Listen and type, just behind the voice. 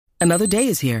Another day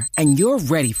is here, and you're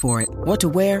ready for it. What to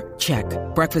wear? Check.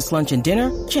 Breakfast, lunch, and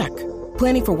dinner? Check.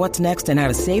 Planning for what's next and how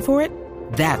to save for it?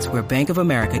 That's where Bank of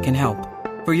America can help.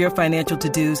 For your financial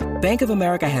to-dos, Bank of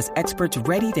America has experts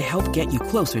ready to help get you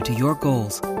closer to your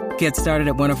goals. Get started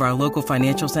at one of our local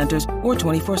financial centers or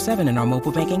 24/7 in our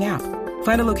mobile banking app.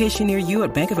 Find a location near you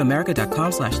at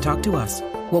bankofamerica.com/talktous.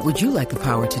 What would you like the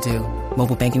power to do?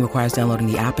 Mobile banking requires downloading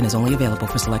the app and is only available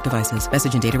for select devices.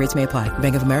 Message and data rates may apply.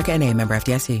 Bank of America N.A., member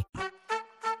FDIC.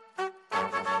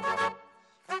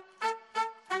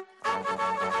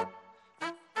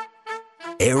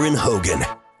 Aaron Hogan,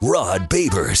 Rod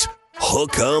Babers,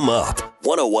 Hook 'em Up,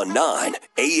 1019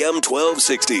 AM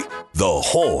 1260, The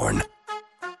Horn.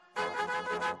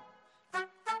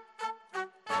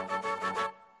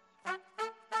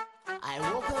 I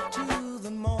woke up to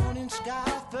the morning sky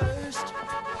first.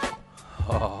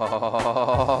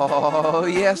 Oh,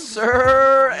 yes,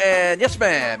 sir, and yes,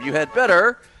 ma'am, you had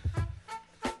better.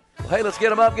 Well, hey, let's get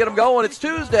them up, get them going. It's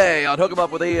Tuesday on Hook 'em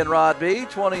Up with E and Rod B,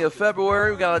 20th of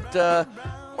February. We've got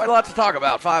quite a lot to talk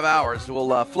about, 5 hours.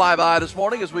 We'll fly by this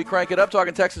morning as we crank it up,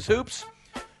 talking Texas hoops.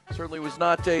 Certainly was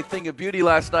not a thing of beauty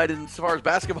last night as far as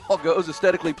basketball goes,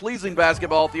 aesthetically pleasing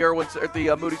basketball at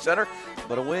the Moody Center.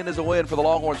 But a win is a win for the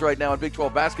Longhorns right now in Big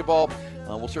 12 basketball.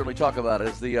 We'll certainly talk about it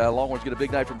as the Longhorns get a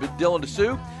big night from Dylan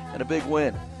DeSue and a big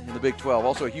win in the Big 12.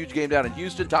 Also a huge game down in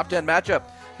Houston, top 10 matchup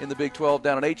in the Big 12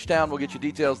 down in H-Town. We'll get you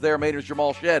details there. Maynard's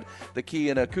Jamal Shedd, the key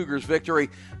in a Cougars victory.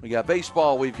 We got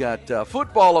baseball. We've got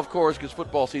football, of course, because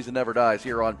football season never dies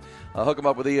here on Hook 'em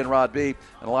Up with Ian Rod B.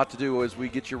 And a lot to do as we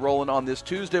get you rolling on this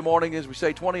Tuesday morning, as we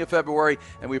say, 20th of February,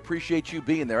 and we appreciate you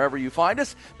being there. Wherever you find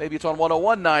us, maybe it's on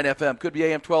 101.9 FM, could be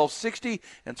AM 1260,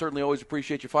 and certainly always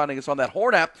appreciate you finding us on that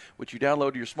Horn app, which you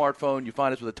download to your smartphone. You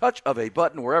find us with a touch of a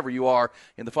button wherever you are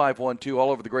in the 512, all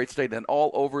over the great state and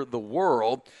all over the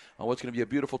world. What's going to be a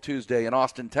beautiful Tuesday in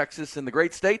Austin, Texas, in the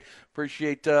great state.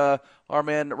 Appreciate our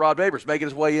man Rod Babers making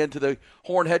his way into the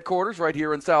Horn headquarters right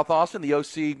here in South Austin, the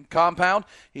OC compound.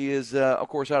 He is, of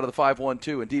course, out of the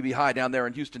 512 and DB High down there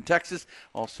in Houston, Texas.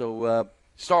 Also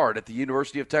starred at the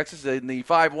University of Texas in the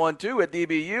 512 at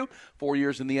DBU, 4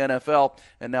 years in the NFL,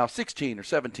 and now 16 or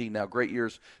 17 now. Great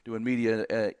years doing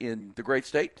media in the great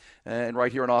state. And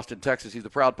right here in Austin, Texas, he's the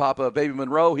proud papa of Baby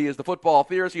Monroe. He is the football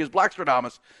theorist. He is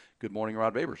Blackstradamus. Good morning,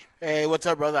 Rod Babers. Hey, what's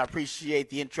up, brother? I appreciate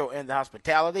the intro and the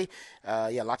hospitality.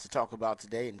 Lots to talk about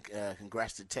today, and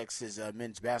congrats to Texas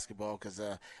men's basketball because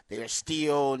they are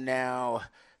still now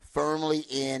firmly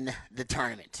in the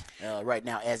tournament right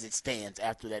now as it stands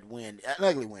after that win, an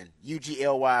ugly win,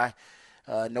 UGLY.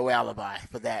 No alibi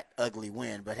for that ugly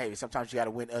win. But, hey, sometimes you got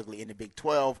to win ugly in the Big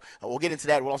 12. We'll get into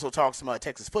that. We'll also talk some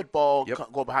Texas football,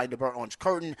 go behind the burnt orange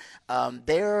curtain.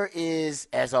 There is,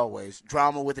 as always,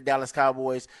 drama with the Dallas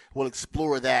Cowboys. We'll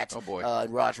explore that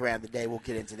in Raj Ran the Day. We'll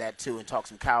get into that, too, and talk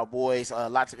some Cowboys.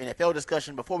 Lots of NFL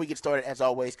discussion. Before we get started, as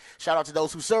always, shout out to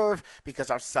those who serve because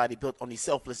our society built on the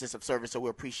selflessness of service, so we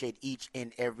appreciate each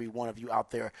and every one of you out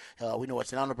there. We know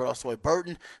it's an honor, but also a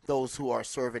burden. Those who are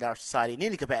serving our society in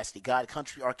any capacity, God,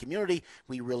 country, our community,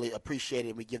 we really appreciate it,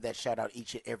 and we give that shout out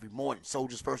each and every morning.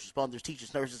 Soldiers, first responders,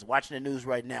 teachers, nurses, watching the news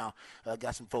right now.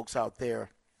 Got some folks out there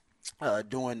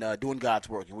doing God's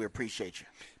work, and we appreciate you.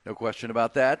 No question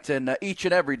about that. And each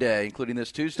and every day, including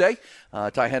this Tuesday,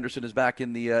 Ty Henderson is back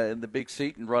in the big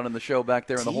seat and running the show back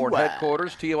there in the Horn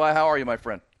headquarters. Ty, how are you, my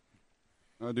friend?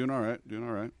 Doing all right.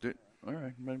 All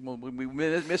right. Well, we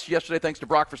missed you yesterday. Thanks to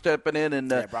Brock for stepping in and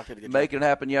making it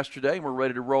happen yesterday. We're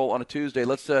ready to roll on a Tuesday.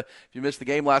 Let's, if you missed the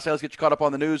game last night, let's get you caught up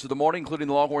on the news of the morning, including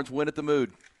the Longhorns win at the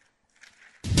Mood.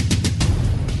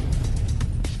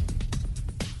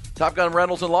 Top Gun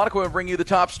Rentals and Lawn Equipment bring you the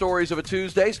top stories of a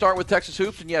Tuesday. Start with Texas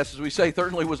hoops, and yes, as we say,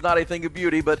 certainly was not a thing of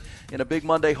beauty, but in a big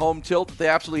Monday home tilt that they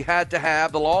absolutely had to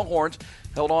have, the Longhorns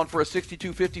held on for a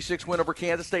 62-56 win over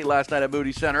Kansas State last night at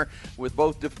Moody Center with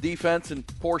both defense and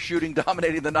poor shooting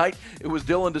dominating the night. It was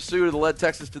Dylan DeSue that led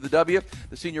Texas to the W.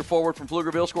 The senior forward from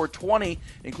Pflugerville scored 20,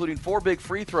 including 4 big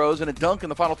free throws and a dunk in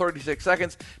the final 36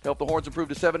 seconds to help the Horns improve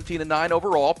to 17-9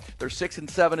 overall. They're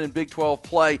 6-7 in Big 12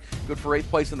 play, good for 8th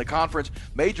place in the conference.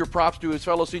 Major props to his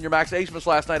fellow senior Max Asmus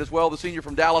last night as well. The senior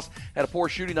from Dallas had a poor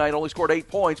shooting night, only scored 8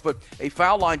 points, but a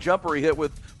foul line jumper he hit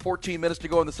with 14 minutes to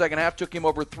go in the second half took him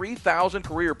over 3,000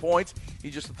 career points.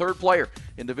 He's just the third player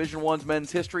in Division I's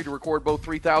men's history to record both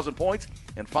 3,000 points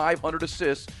and 500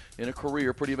 assists in a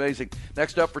career. Pretty amazing.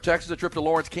 Next up for Texas, a trip to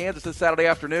Lawrence, Kansas this Saturday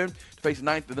afternoon to face the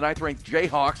ninth-ranked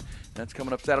Jayhawks. That's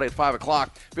coming up Saturday at 5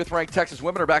 o'clock. Fifth-ranked Texas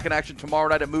women are back in action tomorrow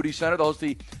night at Moody Center. They'll host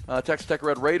the Texas Tech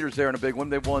Red Raiders there in a big one.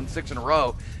 They've won 6 in a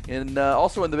row. And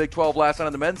also in the Big 12 last night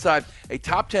on the men's side, a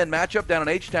top 10 matchup down in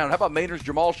H-Town. How about Maynard's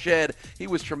Jamal Shedd? He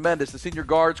was tremendous. The senior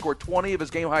guard scored 20 of his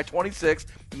game-high 26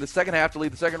 in the second half to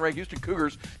lead the second-ranked Houston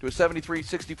Cougars to a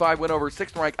 73-65 win over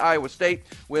sixth-ranked Iowa State.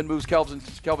 Win moves Kelvin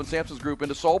Sampson's group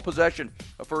into sole possession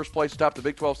of first place atop the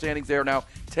Big 12 standings. They are now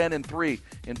 10-3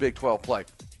 in Big 12 play.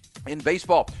 In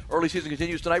baseball, early season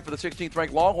continues tonight for the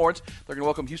 16th-ranked Longhorns. They're going to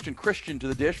welcome Houston Christian to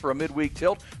the dish for a midweek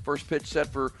tilt. First pitch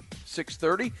set for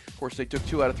 6:30. Of course, they took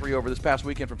 2 out of 3 over this past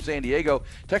weekend from San Diego.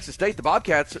 Texas State, the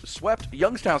Bobcats, swept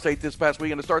Youngstown State this past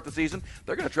weekend to start the season.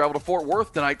 They're going to travel to Fort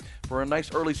Worth tonight for a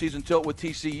nice early season tilt with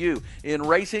TCU. In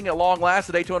racing, at long last,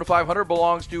 the Daytona 500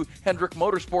 belongs to Hendrick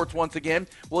Motorsports once again.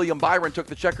 William Byron took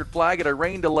the checkered flag at a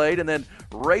rain-delayed and then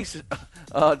race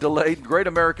delayed Great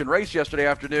American Race yesterday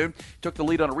afternoon. Took the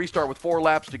lead on a restart with 4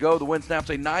 laps to go. The win snaps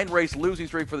a 9-race losing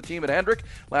streak for the team at Hendrick.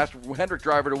 Last Hendrick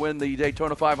driver to win the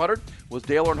Daytona 500 was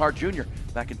Dale Earnhardt Jr.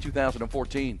 back in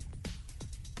 2014.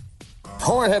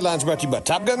 Horn Headlines brought to you by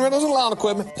Top Gun Rentals and Lawn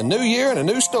Equipment. A new year and a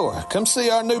new store. Come see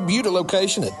our new Buda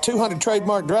location at 200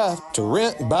 Trademark Drive to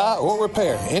rent, buy, or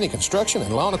repair any construction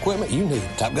and lawn equipment you need.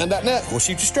 TopGun.net. We'll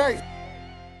shoot you straight.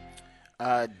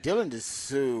 Dylan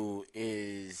Dessou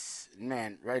is,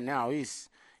 man, right now he's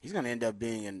going to end up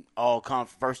being an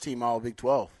first team All Big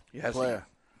 12 player.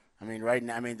 I mean, right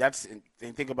now,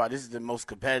 and think about this is the most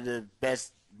competitive,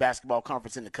 best basketball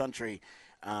conference in the country.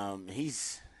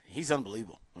 He's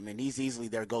unbelievable. I mean, he's easily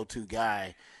their go-to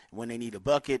guy when they need a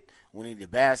bucket, when they need a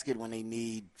basket, when they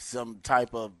need some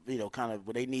type of,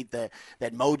 when they need that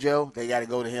mojo, they got to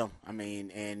go to him. I mean,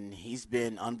 and he's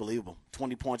been unbelievable.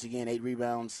 20 points again, 8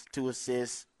 rebounds, 2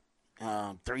 assists,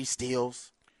 3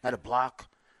 steals, had a block.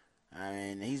 I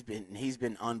mean, he's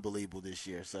been unbelievable this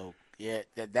year. So, yeah,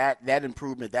 that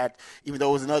improvement, that even though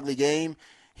it was an ugly game,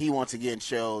 he once again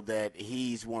showed that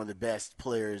he's one of the best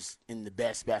players in the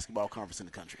best basketball conference in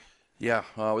the country. Yeah,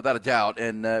 without a doubt.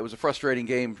 And it was a frustrating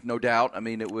game, no doubt. I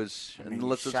mean, it was.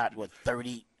 Shot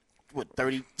 32%,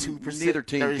 neither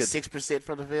team 36%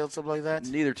 from the field, something like that.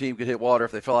 Neither team could hit water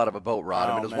if they fell out of a boat, Rod.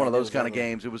 I mean, it was one of those kind of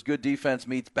games. It was good defense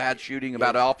meets bad shooting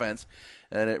about offense,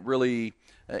 and it really.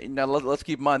 Now let's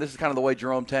keep in mind this is kind of the way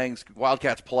Jerome Tang's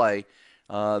Wildcats play.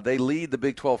 They lead the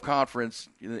Big 12 conference,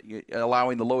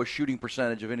 allowing the lowest shooting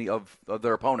percentage of any of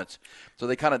their opponents. So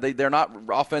they're not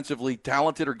offensively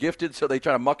talented or gifted, so they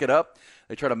try to muck it up.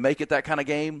 They try to make it that kind of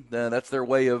game. That's their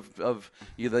way of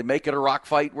either they make it a rock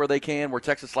fight where they can, where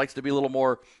Texas likes to be a little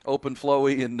more open,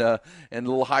 flowy, and a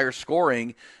little higher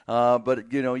scoring.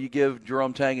 But you give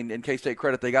Jerome Tang and K-State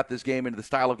credit; they got this game into the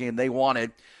style of game they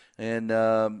wanted. And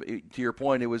to your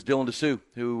point, it was Dylan Dessou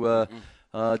who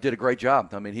did a great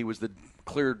job. I mean, he was the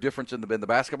clear difference in the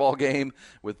basketball game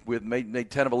with made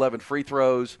 10 of 11 free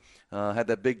throws, had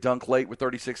that big dunk late with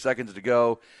 36 seconds to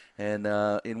go, and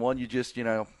in one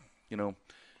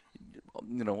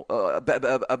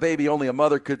a baby only a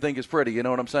mother could think is pretty. You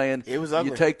know what I'm saying? It was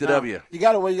ugly. You take the W. You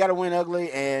got to win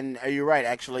ugly, and you're right.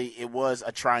 Actually, it was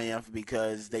a triumph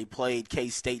because they played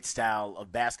K-State style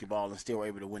of basketball and still were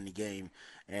able to win the game.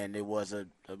 And it was a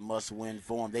must-win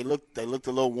for them. They looked a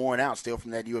little worn out still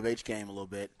from that U of H game a little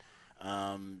bit.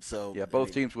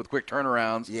 Both teams with quick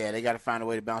turnarounds. Yeah, they got to find a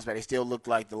way to bounce back. They still looked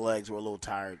like the legs were a little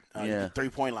tired. The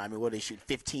three-point line. I mean, what they shoot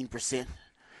 15%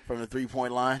 from the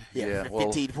three-point line. Yeah,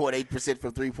 15.8%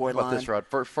 from three-point line. How about this, Rod?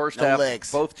 First no half,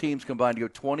 legs. Both teams combined to go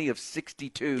 20 of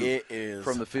 62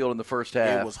 from the field in the first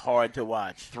half. It was hard to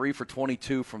watch. 3 for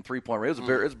 22 from three-point range. It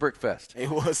was a brick fest. It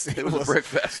was a brick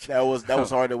fest. That was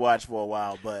hard to watch for a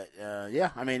while. But,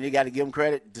 I mean, you got to give them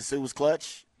credit. Dessou was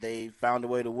clutch. They found a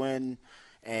way to win,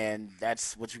 and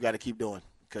that's what you got to keep doing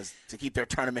to keep their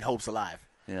tournament hopes alive.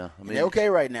 Yeah, I mean, they're okay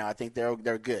right now. I think they're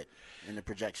good in the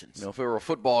projections. If it were a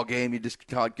football game, you just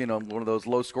caught one of those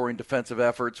low-scoring defensive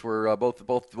efforts where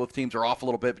both teams are off a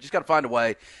little bit. But you just got to find a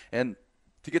way. And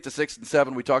to get to 6 and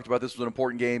 7, we talked about this was an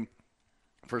important game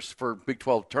for Big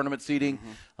 12 tournament seeding.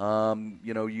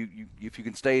 Mm-hmm. If you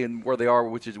can stay in where they are,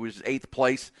 which is 8th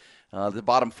place. The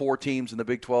bottom 4 teams in the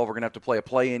Big 12 are going to have to play a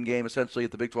play-in game essentially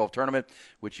at the Big 12 tournament,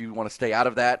 which you want to stay out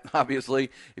of that,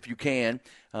 obviously, if you can.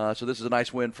 So this is a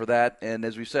nice win for that. And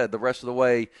as we said, the rest of the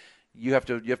way, you have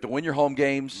to win your home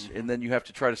games, and then you have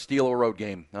to try to steal a road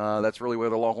game. That's really where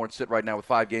the Longhorns sit right now with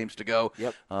 5 games to go.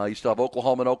 Yep. You still have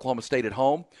Oklahoma and Oklahoma State at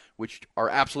home, which are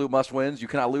absolute must-wins. You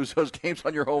cannot lose those games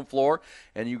on your home floor.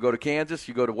 And you go to Kansas,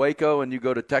 you go to Waco, and you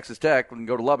go to Texas Tech, and you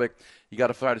go to Lubbock. You got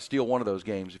to try to steal one of those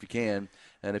games if you can.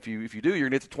 And if you do, you're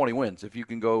going to get to 20 wins. If you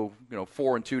can go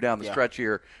 4-2 down the stretch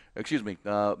here,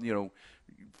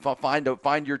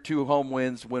 find your 2 home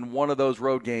wins, win one of those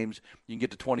road games, you can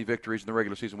get to 20 victories in the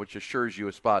regular season, which assures you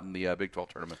a spot in the Big 12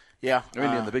 tournament. Yeah. I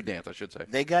mean, in the Big Dance, I should say.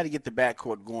 They got to get the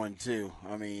backcourt going, too.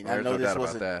 I mean, I know this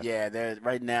wasn't – yeah,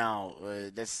 right now,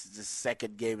 that's the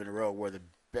second game in a row where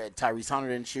Tyrese Hunter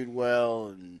didn't shoot well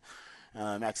and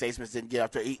Max Abmas didn't get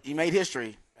out there. He made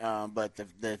history, but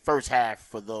the first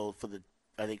half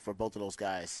I think for both of those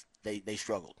guys, they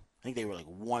struggled. I think they were like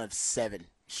 1 of 7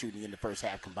 shooting in the first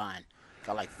half combined.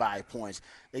 Got like 5 points.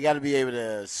 They got to be able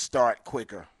to start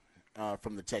quicker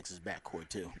from the Texas backcourt,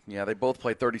 too. Yeah, they both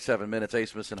played 37 minutes,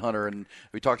 Abmas and Hunter, and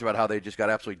we talked about how they just got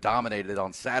absolutely dominated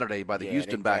on Saturday by the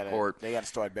Houston backcourt. They got to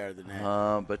start better than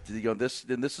that. But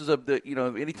this is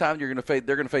anytime they're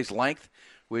going to face length,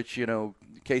 which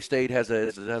K-State has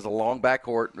a long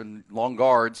backcourt and long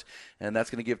guards, and that's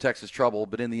going to give Texas trouble.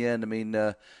 But in the end, I mean,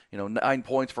 9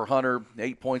 points for Hunter,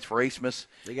 8 points for Abmas.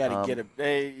 They got to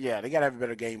they got to have a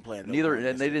better game plan. Neither of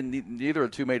the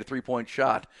two made a 3-point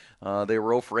shot. They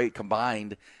were 0 for 8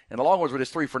 combined. And the Longhorns were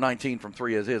just 3 for 19 from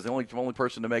 3 as is. The only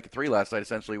person to make a 3 last night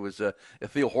essentially was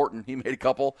Ethel Horton. He made a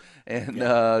couple, and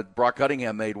Brock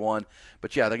Cunningham made one.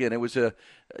 But yeah, again, it was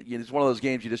it's one of those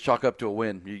games you just chalk up to a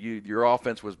win. Your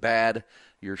offense was bad,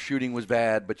 your shooting was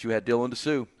bad, but you had Dylan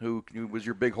DeSue, who was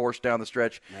your big horse down the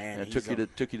stretch, and took you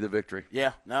to the victory.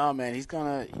 Yeah, no, man, he's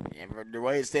gonna. The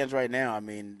way it stands right now, I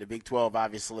mean, the Big 12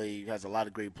 obviously has a lot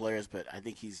of great players, but I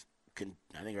think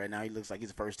right now he looks like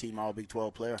he's a first-team All-Big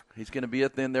 12 player. He's going to be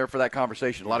in there for that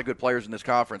conversation. A lot of good players in this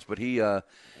conference, but he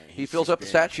fills up the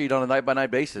stat sheet on a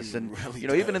night-by-night basis. And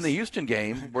really even in the Houston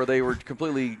game where they were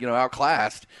completely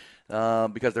outclassed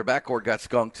because their backcourt got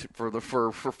skunked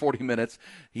for 40 minutes,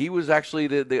 he was actually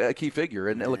the key figure.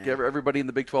 And look, everybody in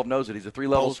the Big 12 knows it. He's a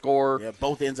 3-level scorer. Yeah,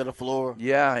 both ends of the floor.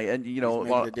 Yeah, and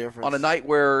on a night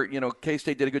where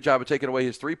K-State did a good job of taking away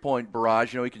his 3-point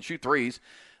barrage, he can shoot threes.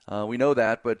 We know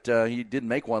that, but he didn't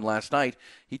make one last night.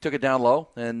 He took it down low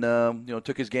and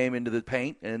took his game into the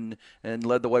paint and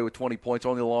led the way with 20 points.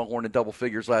 Only the Longhorn in double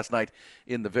figures last night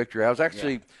in the victory. I was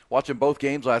actually watching both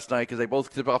games last night because they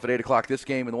both tipped off at 8 o'clock. This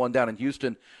game and the one down in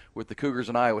Houston with the Cougars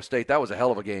and Iowa State. That was a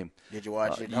hell of a game. Did you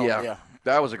watch it? Yeah,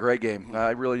 that was a great game.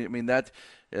 I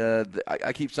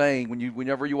keep saying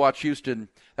whenever you watch Houston,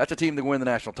 that's a team that can win the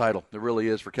national title. It really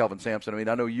is for Kelvin Sampson. I mean,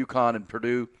 I know UConn and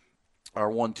Purdue are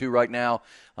 1-2 right now,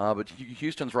 but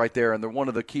Houston's right there, and they're one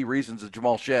of the key reasons is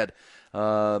Jamal Shead.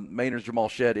 Maynard's Jamal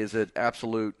Shead is an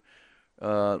absolute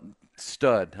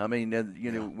stud. I mean,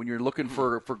 when you're looking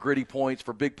for gritty points,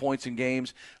 for big points in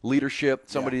games, leadership,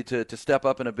 somebody to step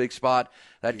up in a big spot,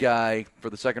 that guy for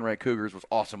the second-ranked Cougars was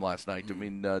awesome last night. I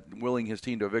mean, willing his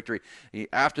team to a victory.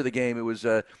 After the game, it was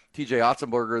T.J.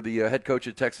 Otzenberger, the head coach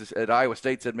at Iowa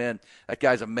State, said, man, that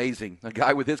guy's amazing. A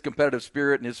guy with his competitive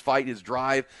spirit and his fight, his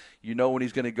drive, when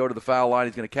he's going to go to the foul line,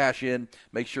 he's going to cash in,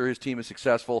 make sure his team is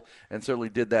successful, and certainly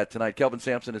did that tonight. Kelvin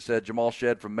Sampson has said Jamal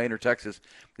Shead from Maynard, Texas,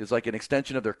 is like an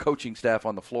extension of their coaching staff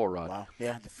on the floor, Rod. Wow.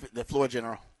 Yeah, the floor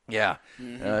general. Yeah.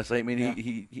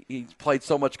 He played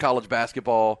so much college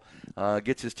basketball,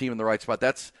 gets his team in the right spot.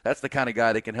 That's the kind of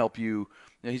guy that can help you.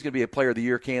 He's going to be a Player of the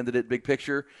Year candidate, big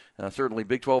picture. Certainly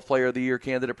Big 12 Player of the Year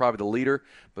candidate, probably the leader.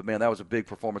 But, man, that was a big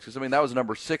performance. Because, that was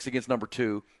number 6 against number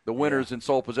 2. The winners in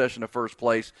sole possession of first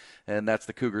place. And that's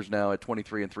the Cougars now at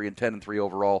 23-3 and 10-3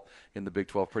 overall in the Big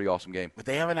 12. Pretty awesome game. But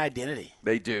they have an identity.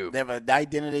 They do. They have an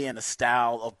identity and a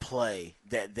style of play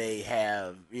that they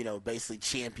have, basically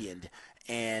championed.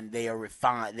 And they are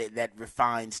refined, that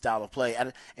refined style of play.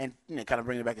 And kind of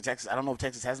bringing it back to Texas, I don't know if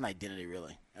Texas has an identity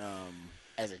really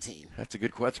as a team. That's a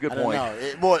good point.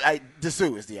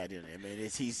 DeSue is the identity. I mean,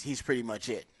 he's pretty much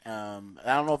it. I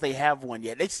don't know if they have one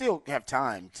yet. They still have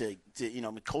time to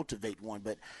cultivate one,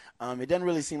 but it doesn't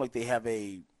really seem like they have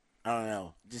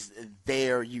just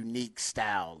their unique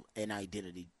style and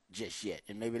identity just yet.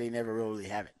 And maybe they never really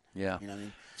have it. Yeah. You know what I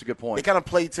mean? It's a good point. They kind of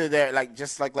play to their,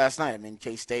 just like last night. I mean,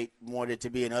 K-State wanted it to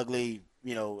be an ugly,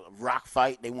 rock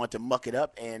fight. They wanted to muck it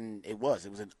up, and it was.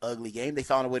 It was an ugly game. They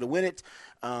found a way to win it.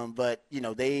 But,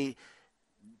 they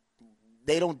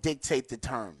don't dictate the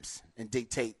terms and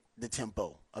dictate the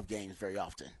tempo of games very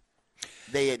often.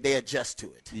 They adjust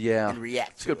to it and react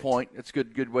to it. It's a good point. It's a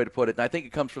good way to put it. And I think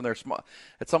it comes from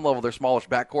at some level, their smallish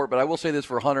backcourt. But I will say this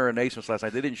for Hunter and Abmas last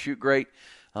night. They didn't shoot great.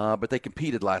 But they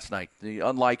competed last night.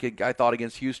 Unlike I thought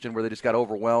against Houston, where they just got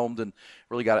overwhelmed and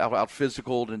really got out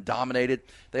physicaled and dominated.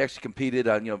 They actually competed.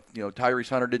 Tyrese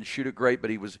Hunter didn't shoot it great, but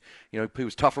he was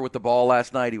tougher with the ball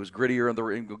last night. He was grittier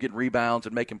in getting rebounds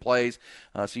and making plays.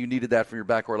 So you needed that from your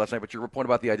backcourt last night. But your point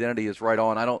about the identity is right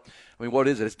on. What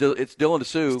is it? It's Dylan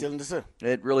DeSue. It's Dylan DeSue.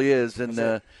 It really is,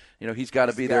 and he's got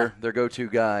to be their go-to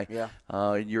guy.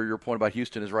 Yeah. Your point about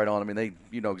Houston is right on. I mean,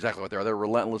 you know exactly what they are. They're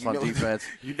relentless on defense.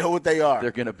 You know what they are.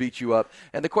 They're going to beat you up.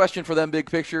 And the question for them, big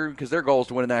picture, because their goal is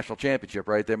to win a national championship,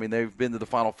 right? I mean, they've been to the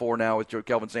Final Four now with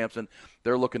Kelvin Sampson.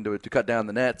 They're looking to cut down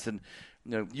the nets. And,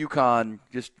 UConn,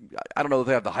 I don't know if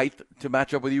they have the height to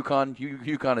match up with UConn.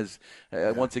 UConn is,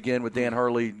 once again, with Dan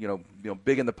Hurley,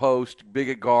 big in the post, big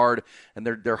at guard, and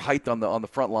their height on the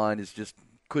front line is just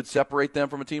could separate them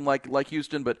from a team like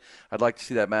Houston, but I'd like to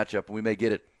see that matchup, and we may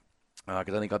get it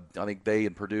because I think they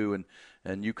and Purdue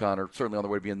and UConn are certainly on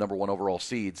their way to being number one overall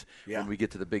seeds when we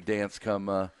get to the big dance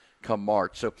come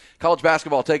March. So college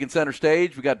basketball taking center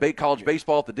stage. We got college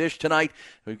baseball at the Dish tonight.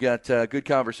 We've got good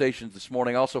conversations this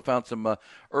morning. Also found some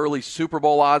early Super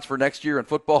Bowl odds for next year in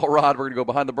football, Rod. We're going to go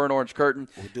behind the burnt orange curtain.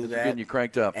 We'll do that. Getting you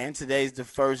cranked up. And today's the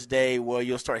first day where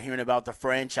you'll start hearing about the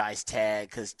franchise tag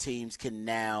because teams can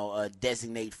now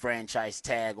designate franchise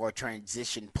tag or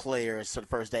transition players. So the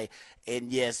first day.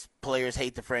 And, yes, players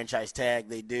hate the franchise tag.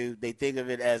 They do. They think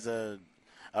of it as a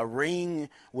ring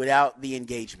without the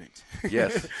engagement.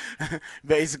 Yes.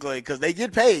 Basically, because they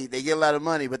get paid. They get a lot of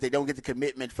money, but they don't get the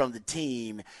commitment from the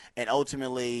team. And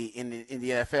ultimately, in the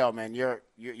NFL, man, you're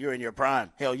in your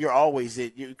prime. Hell, you're always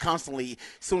 – you're constantly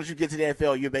 – as soon as you get to the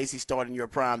NFL, you're basically starting your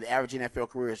prime. The average NFL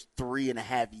career is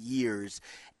 3.5 years.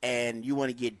 And you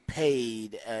want to get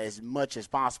paid as much as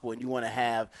possible, and you want to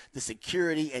have the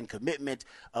security and commitment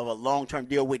of a long-term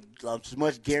deal with as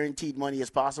much guaranteed money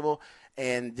as possible.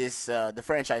 And this the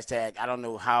franchise tag, I don't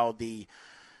know how the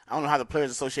Players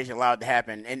Association allowed it to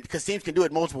happen. And because teams can do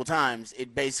it multiple times,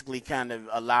 it basically kind of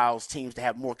allows teams to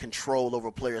have more control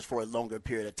over players for a longer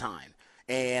period of time,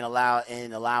 and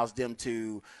allows them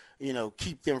to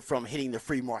keep them from hitting the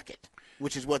free market,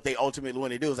 which is what they ultimately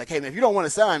want to do. It's like, hey, man, if you don't want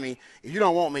to sign me, if you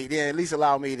don't want me, then at least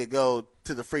allow me to go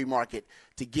to the free market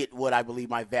to get what I believe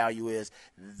my value is.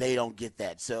 They don't get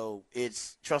that. So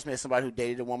trust me, as somebody who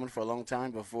dated a woman for a long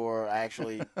time before I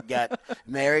actually got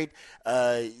married,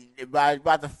 by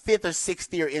about the 5th or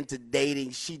 6th year into dating,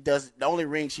 the only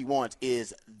ring she wants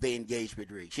is the engagement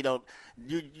ring.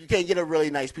 You can't get a really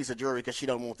nice piece of jewelry because she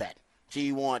don't want that.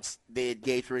 She wants the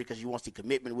engagement because she wants the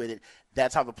commitment with it.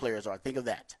 That's how the players are. Think of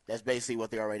that. That's basically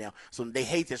what they are right now. So they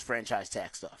hate this franchise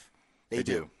tag stuff. They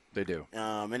do. They do.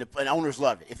 And the owners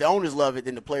love it. If the owners love it,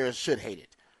 then the players should hate it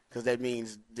because that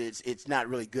means it's not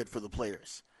really good for the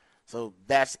players. So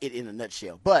that's it in a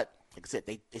nutshell. But like I said,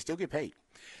 they still get paid.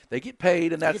 They get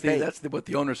paid, and that's what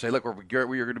the owners say. Look,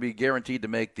 we are going to be guaranteed to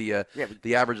make the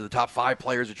average of the top 5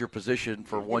 players at your position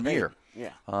for 1 year.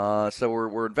 Yeah. So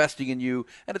we're investing in you,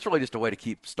 and it's really just a way to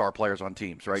keep star players on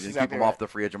teams, right? And keep them off the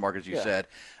free agent market, as you said.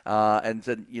 And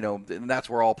that's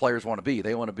where all players want to be.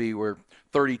 They want to be where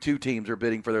 32 teams are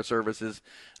bidding for their services,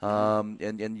 and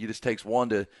it just takes one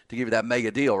to give you that mega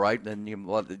deal, right? And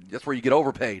that's where you get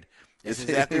overpaid. That's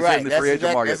exactly right.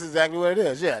 That's exactly what it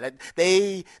is. Yeah,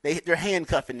 they're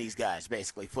handcuffing these guys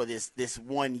basically for this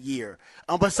 1 year.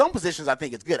 But some positions I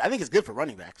think it's good. I think it's good for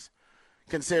running backs,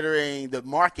 considering the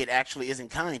market actually isn't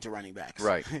kind to running backs.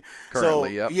 Right.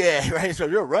 Currently, Yeah, right. So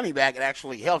if you're a running back, it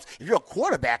actually helps. If you're a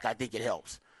quarterback, I think it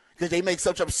helps because they make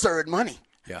such absurd money.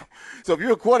 Yeah. So if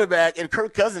you're a quarterback, and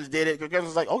Kirk Cousins did it, Kirk Cousins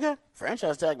was like, okay,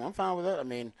 franchise tag, I'm fine with that. I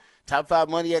mean, top 5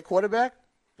 money at quarterback,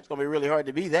 it's going to be really hard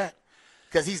to beat that.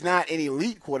 Because he's not an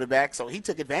elite quarterback, so he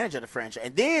took advantage of the franchise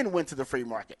and then went to the free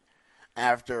market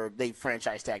after they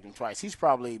franchise tagged him twice. He's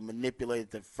probably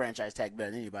manipulated the franchise tag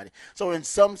better than anybody. So in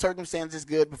some circumstances, it's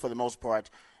good, but for the most part,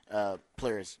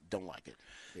 players don't like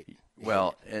it.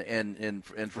 Well, and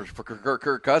for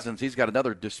Kirk Cousins, he's got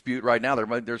another dispute right now.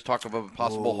 There's talk of a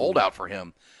possible holdout for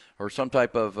him or some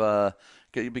type of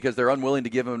because they're unwilling to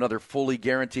give him another fully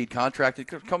guaranteed contract. He's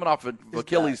coming off of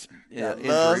Achilles injury.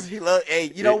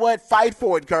 Hey, you know what? Fight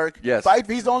for it, Kirk. Yes.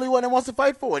 He's the only one that wants to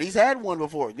fight for it. He's had one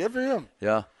before. Good for him.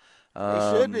 Yeah.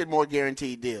 There should be more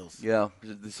guaranteed deals. Yeah.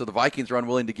 So the Vikings are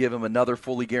unwilling to give him another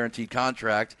fully guaranteed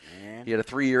contract. Man. He had a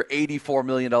 3-year, $84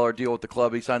 million deal with the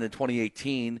club. He signed in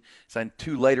 2018. Signed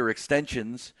 2 later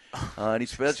extensions. And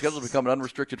he's scheduled to become an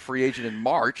unrestricted free agent in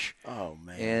March. Oh,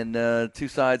 man. And 2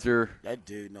 sides are – that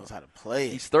dude knows how to play.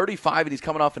 He's 35, and he's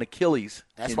coming off an Achilles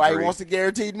That's injury. why he wants the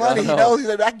guaranteed money. He knows he's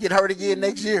like, I can get hurt again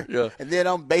next year. Yeah. And then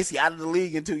I'm basically out of the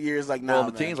league in 2 years. Like, well,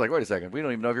 the team's like, wait a second. We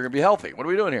don't even know if you're going to be healthy. What are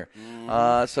we doing here?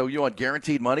 So you want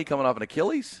guaranteed money coming off an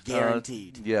Achilles?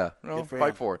 Guaranteed. Yeah.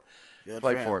 Fight for it.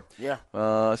 Fight for it.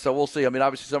 Yeah. So we'll see. I mean,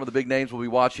 obviously some of the big names we'll be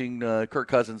watching. Kirk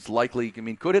Cousins likely,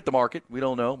 could hit the market. We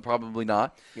don't know. Probably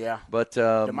not. Yeah. But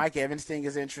the Mike Evans thing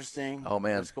is interesting. Oh,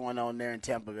 man. What's going on there in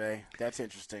Tampa Bay? That's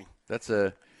interesting. That's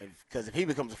because if he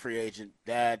becomes a free agent,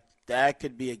 that That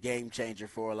could be a game changer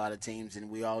for a lot of teams, and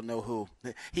we all know who.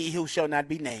 He who shall not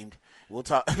be named. We'll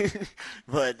talk.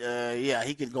 But, yeah,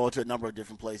 he could go to a number of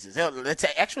different places. Hell,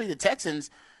 actually, the Texans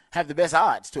have the best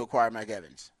odds to acquire Mike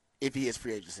Evans if he is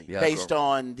free agency, based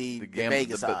on the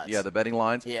Vegas odds. Yeah, the betting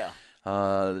lines. Yeah.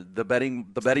 The betting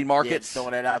markets. Yeah, just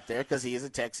throwing that out there because he is a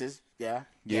Texas. Yeah.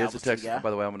 He is a Texas. Guy.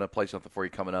 By the way, I'm going to play something for you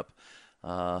coming up.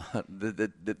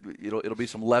 It'll be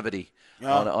some levity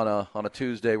on a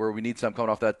Tuesday where we need some coming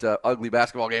off that ugly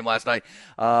basketball game last night.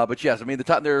 But yes, I mean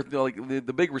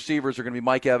the big receivers are going to be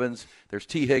Mike Evans. There's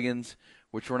T. Higgins,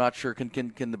 which we're not sure can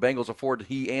the Bengals afford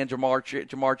he and Jamar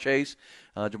Chase.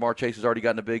 Jamar Chase has already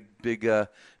gotten a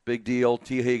big deal.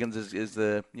 T. Higgins is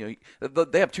they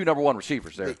have two number one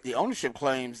receivers there. The ownership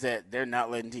claims that they're not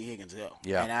letting T. Higgins go.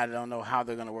 Yeah. And I don't know how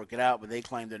they're going to work it out, but they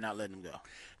claim they're not letting him go.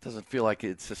 Doesn't feel like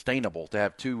it's sustainable to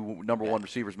have two number one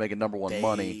receivers making number one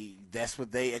money. That's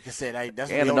what they, like I said, that's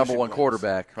and what a number one claims.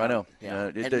 quarterback. I know. Yeah.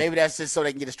 And maybe that's just so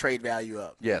they can get his trade value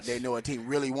up. Yes. They know a team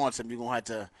really wants him. You're going to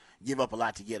have to give up a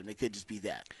lot to get him. It could just be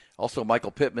that. Also,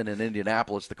 Michael Pittman in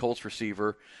Indianapolis, the Colts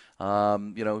receiver.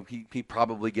 He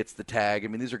probably gets the tag. I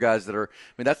mean, these are guys that are.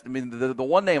 The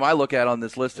one name I look at on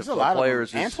this list of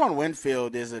players is Antoine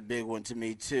Winfield is a big one to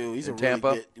me too. He's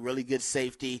a really good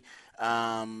safety.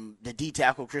 The D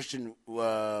tackle Christian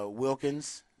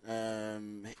Wilkins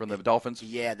from the Dolphins.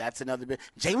 Yeah, that's another big.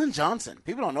 Jalen Johnson.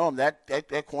 People don't know him. That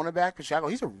cornerback for Chicago.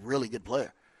 He's a really good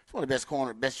player. He's one of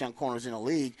the best young corners in the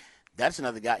league. That's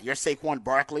another guy. You're Saquon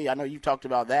Barkley. I know you talked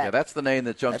about that. Yeah, that's the name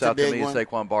that jumps out to me is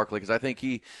Saquon Barkley because I think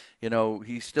he's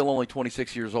still only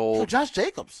 26 years old. So Josh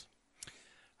Jacobs,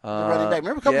 the running back.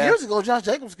 Remember a couple years ago, Josh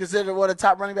Jacobs was considered one of the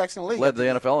top running backs in the league. Led the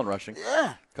NFL in rushing.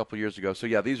 Yeah. A couple years ago. So,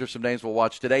 yeah, these are some names we'll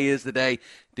watch. Today is the day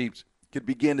teams could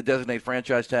begin to designate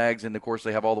franchise tags, and, of course,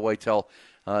 they have all the way till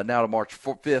now to March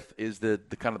 5th is the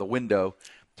kind of the window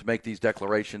to make these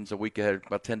declarations a week ahead,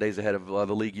 about 10 days ahead of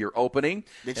the league year opening.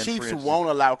 The Chiefs won't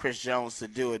allow Chris Jones to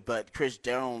do it, but Chris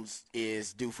Jones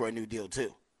is due for a new deal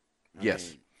too.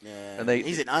 Yes.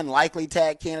 He's an unlikely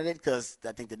tag candidate because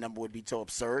I think the number would be so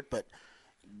absurd, but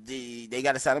they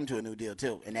got to sign him to a new deal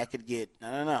too, and that could get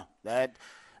I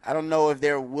don't know if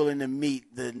they're willing to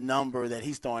meet the number that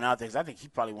he's throwing out there because I think he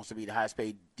probably wants to be the highest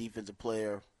paid defensive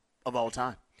player of all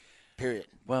time. Period.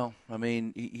 Well, I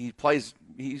mean, he plays.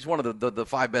 He's one of the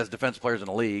five best defense players in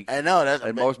the league. I know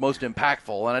that's most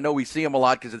impactful. And I know we see him a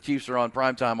lot because the Chiefs are on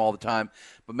primetime all the time.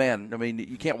 But man, I mean,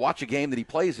 you can't watch a game that he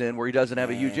plays in where he doesn't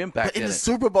have a huge impact. But in the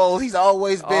Super Bowls, he's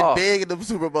always been big in the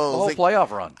Super Bowls. The whole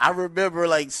playoff run. I remember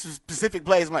specific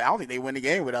plays. I'm like, I don't think they win the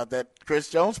game without that Chris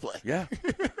Jones play. Yeah,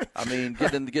 I mean,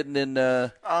 getting in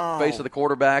face of the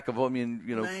quarterback of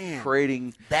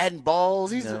creating batting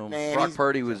balls. Brock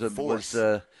Purdy was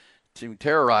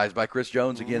terrorized by Chris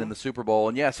Jones again in the Super Bowl.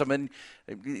 And, yes, I mean,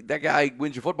 that guy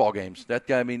wins you football games. That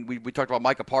guy, I mean, we talked about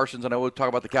Micah Parsons. I know we'll talk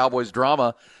about the Cowboys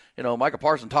drama. Micah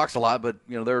Parsons talks a lot, but,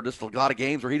 there are just a lot of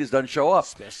games where he just doesn't show up.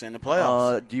 Especially in the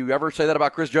playoffs. Do you ever say that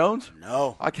about Chris Jones?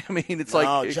 No. I mean, it's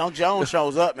like. Junk Jones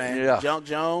shows up, man. Yeah. Junk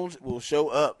Jones will show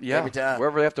up every time.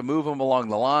 Wherever they have to move him along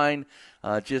the line,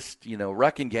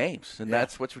 wrecking games. And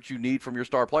that's what you need from your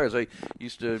star players. They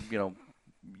used to,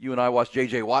 you and I watched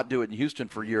J.J. Watt do it in Houston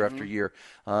for year after year.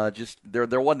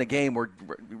 There wasn't a game where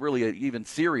really even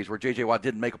series where J.J. Watt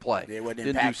didn't make a play. Yeah,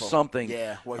 didn't do something.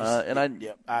 Yeah,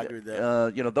 I agree with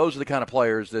that. Those are the kind of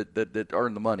players that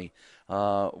earn the money.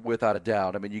 Without a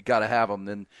doubt. I mean, you got to have them.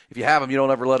 And if you have them, you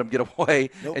don't ever let them get away,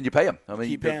 and you pay them. I mean,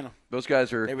 keep paying them. Those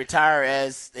guys are. They retire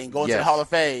and go into the Hall of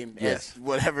Fame as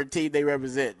whatever team they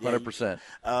represent. 100%.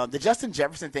 The Justin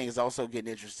Jefferson thing is also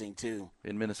getting interesting too.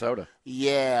 In Minnesota.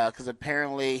 Yeah, because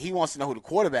apparently he wants to know who the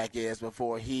quarterback is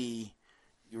before he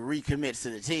recommits to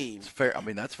the team. It's fair. I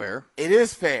mean, that's fair. It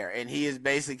is fair, and he is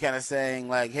basically kind of saying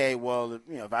like, "Hey, well,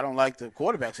 if I don't like the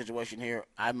quarterback situation here,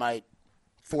 I might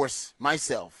force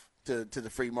myself to the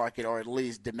free market or at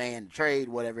least demand trade,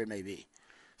 whatever it may be."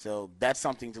 So that's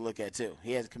something to look at too.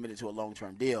 He hasn't committed to a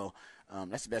long-term deal.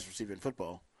 That's the best receiver in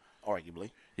football,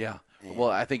 arguably. Yeah. Well,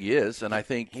 I think he is, and I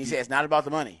think he said it's not about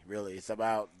the money, really. It's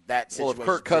about that situation. Well, if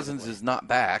Kirk Cousins is not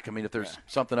back, I mean, if there's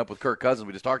something up with Kirk Cousins,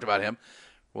 we just talked about him.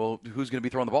 Well, who's going to be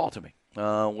throwing the ball to me?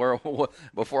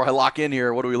 Before I lock in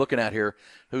here, what are we looking at here?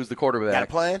 Who's the quarterback? Got a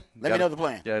plan? Let me know the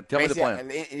plan. Yeah, tell me the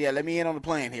plan. Yeah, let me in on the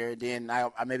plan here. Then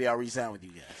maybe I'll re-sign with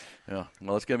you guys. Yeah,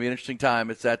 well, it's going to be an interesting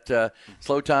time. It's that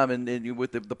slow time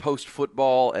with the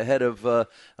post-football ahead of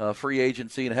free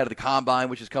agency and ahead of the Combine,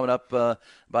 which is coming up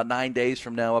about 9 days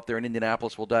from now up there in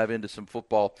Indianapolis. We'll dive into some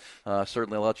football.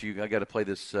 Certainly, I got to play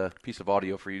this piece of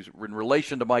audio for you in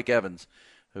relation to Mike Evans.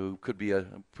 who could be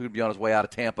on his way out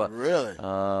of Tampa. Really?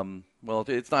 Well,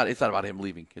 it's not about him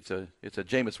leaving. It's a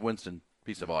Jameis Winston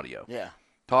piece of audio. Yeah.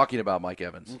 Talking about Mike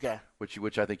Evans. Okay.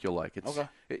 Which I think you'll like. It's okay.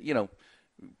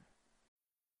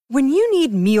 When you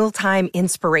need mealtime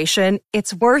inspiration,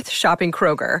 it's worth shopping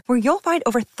Kroger, where you'll find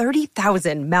over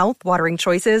 30,000 mouth-watering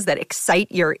choices that excite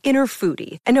your inner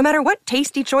foodie. And no matter what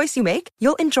tasty choice you make,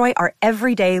 you'll enjoy our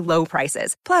everyday low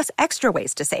prices, plus extra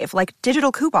ways to save, like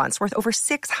digital coupons worth over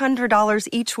 $600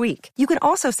 each week. You can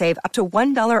also save up to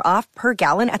 $1 off per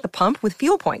gallon at the pump with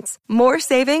fuel points. More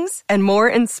savings and more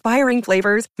inspiring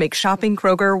flavors make shopping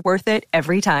Kroger worth it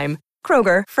every time.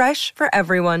 Kroger, fresh for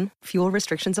everyone. Fuel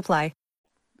restrictions apply.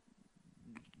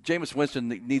 Jameis Winston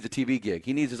needs a TV gig.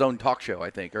 He needs his own talk show,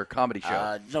 I think, or comedy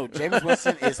show. No, Jameis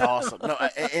Winston is awesome. No,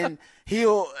 and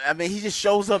he just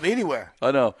shows up anywhere.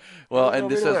 I know. Well, and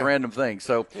this says random things.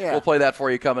 So we'll play that for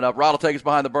you coming up. Rod will take us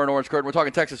behind the burnt orange curtain. We're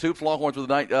talking Texas hoops. Longhorns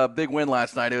with a big win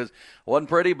last night. Wasn't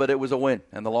pretty, but it was a win,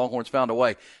 and the Longhorns found a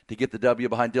way to get the W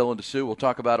behind Dylan DeSue. We'll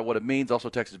talk about what it means. Also,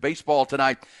 Texas baseball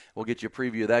tonight. We'll get you a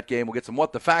preview of that game. We'll get some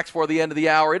What the Facts for the end of the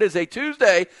hour. It is a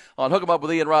Tuesday on Hook 'em Up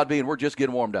with Ian Rod B, and we're just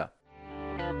getting warmed up.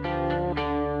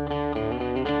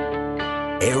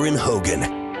 Aaron Hogan,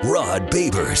 Rod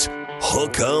Babers,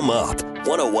 Hook 'em Up,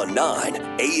 1019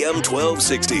 AM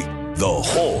 1260, The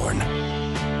Horn.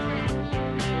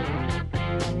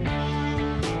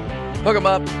 Hook 'em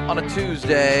Up on a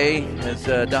Tuesday. As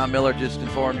Don Miller just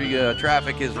informed you,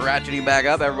 traffic is ratcheting back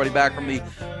up. Everybody back from the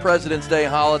President's Day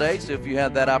holiday. So if you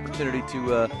had that opportunity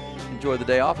to enjoy the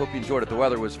day off, hope you enjoyed it. The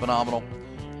weather was phenomenal.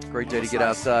 Great day to get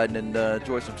outside and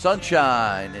enjoy some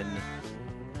sunshine in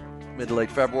mid to late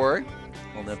February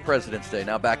on the President's Day.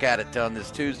 Now back at it on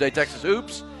this Tuesday. Texas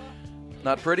hoops,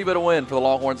 not pretty, but a win for the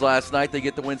Longhorns last night. They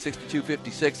get the win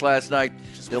 62-56 last night.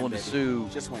 Dylan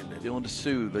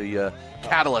DeSue, the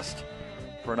catalyst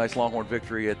for a nice Longhorn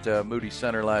victory at Moody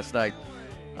Center last night.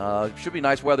 Should be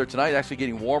nice weather tonight. Actually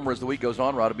getting warmer as the week goes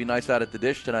on. Rod, it'll be nice out at the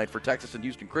Dish tonight for Texas and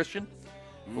Houston Christian.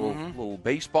 Little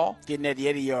baseball. Getting at the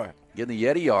Yeti Yard. Getting the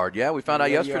Yeti Yard, yeah. We found out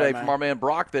yesterday from our man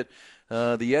Brock that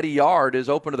the Yeti Yard is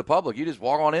open to the public. You just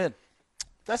walk on in.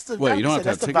 That's the Wait, you don't have to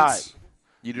have tickets?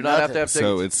 You do not have to have tickets.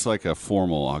 So it's like a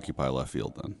formal Occupy Left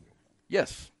Field then?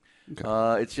 Yes.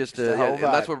 Okay. It's just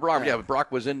that's what Brock. Yeah,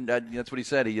 Brock was in. That's what he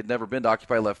said. He had never been to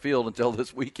Occupy Left Field until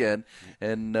this weekend,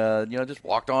 and just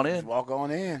walked on in. Just walk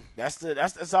on in.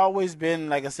 That's always been,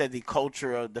 like I said,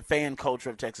 the fan culture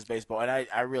of Texas baseball, and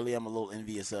I really am a little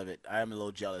envious of it. I am a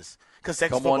little jealous because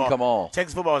Texas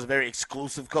football is a very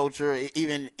exclusive culture.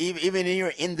 Even if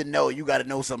you're in the know, you got to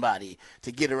know somebody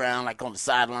to get around, like on the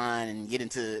sideline and get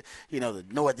into the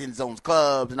north end zones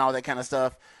clubs and all that kind of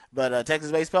stuff. But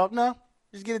Texas baseball, no.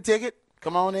 Just get a ticket,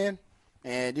 come on in,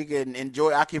 and you can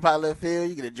enjoy Occupy Left Field.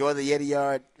 You can enjoy the Yeti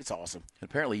Yard. It's awesome. And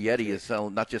apparently Yeti is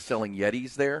not just selling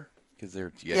Yetis there, because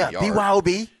they're Yeti Yard.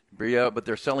 BYOB. Yeah, but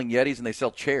they're selling Yetis and they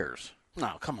sell chairs.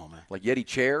 No, come on, man. Like Yeti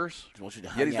chairs? I'm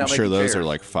sure those are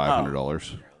like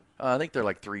 $500. I think they're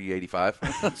like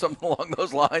 $385, something along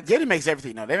those lines. Yeti makes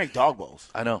everything. No, they make dog bowls.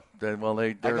 I know.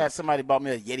 I got somebody bought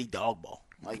me a Yeti dog bowl.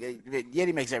 Like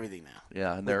Yeti makes everything now.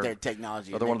 Yeah, and their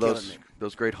technology. They're one of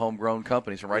those great homegrown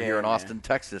companies from right here in Austin,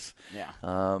 Texas. Yeah.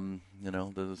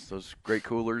 Those great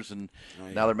coolers, and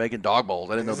now they're making dog bowls.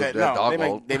 I didn't know they had dog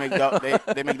bowls. They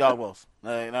make dog bowls.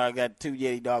 I got 2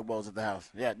 Yeti dog bowls at the house.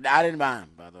 Yeah, I didn't buy them,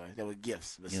 by the way. They were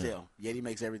gifts, but still, Yeti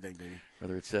makes everything, baby.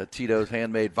 Whether it's Tito's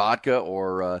handmade vodka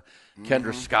or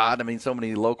Kendra Scott, I mean, so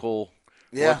many local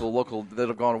that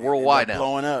have gone worldwide now.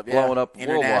 Blowing up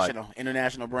worldwide.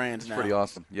 International brands now. Pretty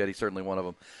awesome. Yeti's certainly one of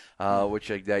them, which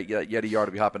Yeti Yard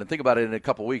will be hopping. And think about it in a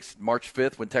couple weeks, March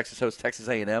 5th, when Texas hosts Texas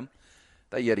A&M,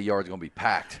 that Yeti Yard's going to be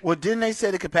packed. Well, didn't they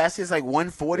say the capacity is like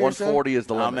 140 or so? 140 is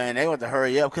the limit. Oh, man, they want to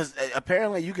hurry up because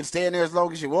apparently you can stay in there as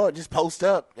long as you want. Just post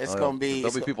up. It's going to be –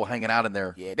 There'll be people hanging out in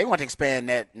there. Yeah, they want to expand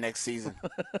that next season.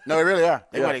 No, they really are.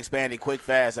 They want to expand it quick,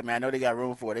 fast. I mean, I know they got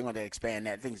room for it. They want to expand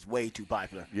that. I think it's way too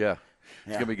popular. Yeah.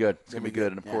 It's going to be good. It's going to be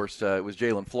good. And, of course, it was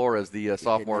Jalen Flores, the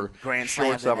sophomore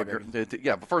shortstop.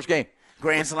 The first game.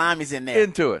 Grand Slamy's in there.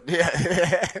 Into it. Yeah.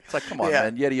 It's like, come on,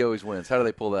 man. Yeti always wins. How do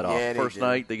they pull that off? First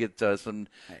night, they get some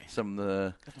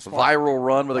viral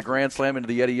run with a Grand Slam into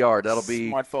the Yeti Yard. That'll be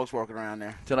smart folks working around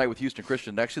there. Tonight with Houston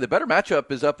Christian. Actually, the better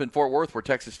matchup is up in Fort Worth where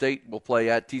Texas State will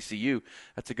play at TCU.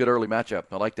 That's a good early matchup.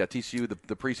 I like that. TCU,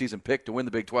 the preseason pick to win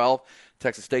the Big 12.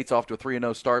 Texas State's off to a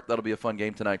 3-0 start. That'll be a fun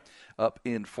game tonight up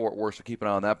in Fort Worth, so keep an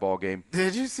eye on that ball game.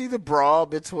 Did you see the brawl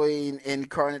between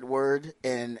Incarnate Word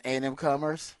and A&M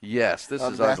Commerce? Yes, this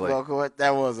is ugly. Court?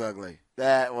 That was ugly.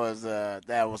 That was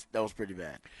pretty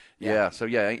bad. Yeah. So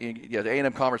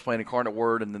A&M Commerce playing Incarnate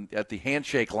Word, and then at the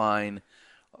handshake line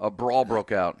a brawl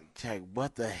broke out.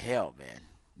 What the hell, man?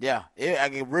 Yeah,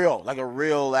 like a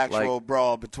real actual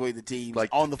brawl between the teams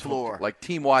on the floor. Like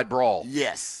team-wide brawl.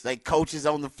 Yes, like coaches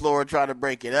on the floor trying to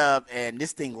break it up, and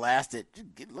this thing lasted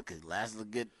a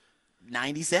good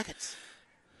 90 seconds.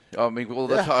 I mean, well,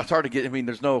 it's hard to get. I mean,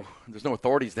 there's no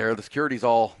authorities there. The security's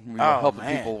all helping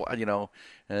people,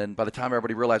 And by the time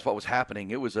everybody realized what was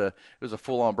happening, it was a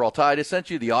full-on brawl. Ty, I just sent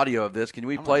you the audio of this. Can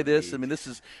we play this? I mean, this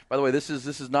is, by the way, this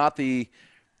is not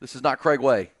Craig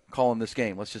Way calling this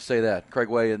game. Let's just say that Craig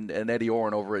Way and Eddie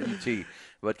Orrin over at UT.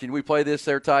 But can we play this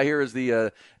there, Ty? Here is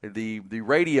the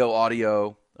radio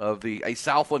audio of a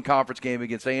Southland Conference game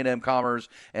against A&M Commerce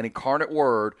and Incarnate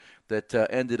Word that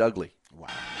ended ugly. Wow.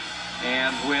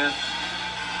 And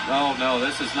oh no,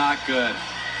 this is not good.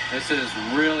 This is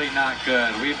really not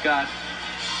good. We've got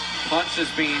punches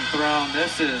being thrown.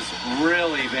 This is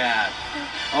really bad.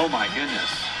 Oh my goodness.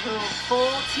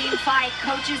 Full team fight.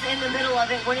 Coaches in the middle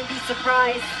of it. Wouldn't be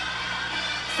surprised.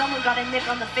 Someone got a nick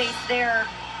on the face there.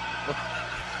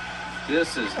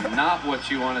 This is not what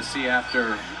you want to see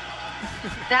after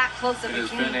that close of a game. It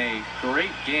has been a great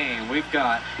game. We've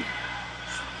got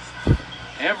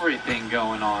everything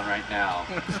going on right now.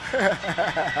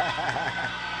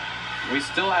 We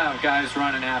still have guys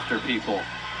running after people.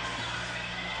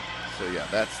 So yeah,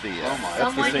 that's the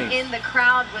someone in the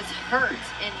crowd was hurt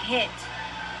and hit.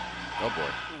 Oh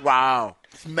boy! Wow,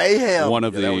 it's mayhem. One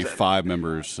of the 5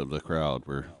 members of the crowd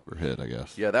were hit, I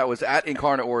guess. Yeah, that was at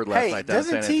Incarnate Word last night down in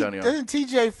San Antonio. Doesn't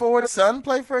T.J. Ford's son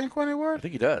play for Incarnate Word? I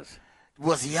think he does.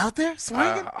 Was he out there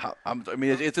swinging? I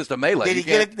mean, it's just a melee. Did he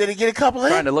get a couple in?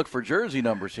 Trying to look for jersey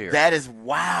numbers here. That is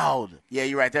wild. Yeah,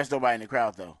 you're right. There's nobody in the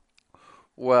crowd, though.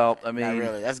 Well, I mean. Not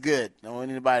really. That's good. Don't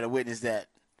want anybody to witness that.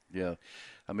 Yeah.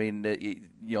 I mean,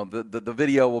 the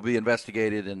video will be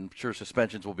investigated, and I'm sure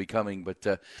suspensions will be coming, but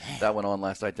that went on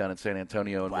last night down in San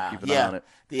Antonio, and we'll keep an eye on it.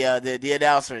 The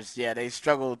announcers, they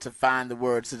struggled to find the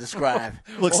words to describe.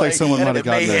 Looks like someone might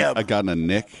have gotten a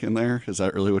nick in there. Is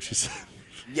that really what you said?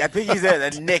 Yeah, I think he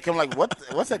said a nick. I'm like,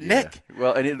 what's a nick? Yeah.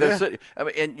 Well, and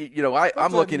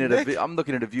I'm looking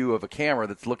at a view of a camera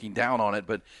that's looking down on it,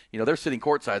 but they're sitting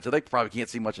courtside, so they probably can't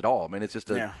see much at all. I mean, it's just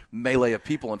a melee of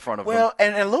people in front of them. Well,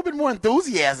 and a little bit more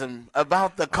enthusiasm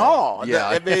about the call.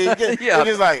 Yeah,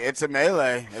 it's like it's a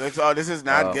melee. It looks, this is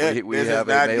not good. We have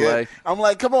a melee. Good. I'm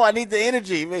like, come on, I need the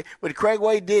energy. When Craig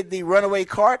Way did the runaway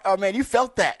cart, oh man, you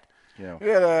felt that. Yeah, we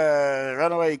had a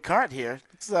runaway cart here.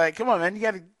 It's like, come on, man, you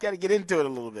got to get into it a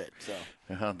little bit. So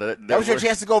that was your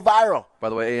chance to go viral. By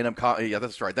the way, A&M, yeah,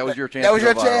 that's right. That was your chance. That was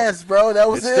your chance, bro. That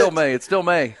was it. It's still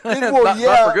May. Well,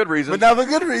 not for good reason. But not for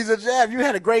good reason, Jeff. You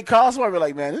had a great call, so I was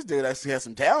like, man, this dude actually has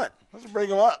some talent. Let's bring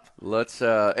him up. Let's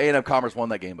A&M Commerce won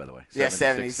that game, by the way.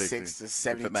 76 to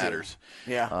 72. If it matters.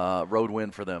 Yeah. Road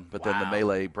win for them. But then the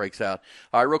melee breaks out.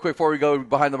 All right, real quick before we go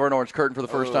behind the burnt orange curtain for the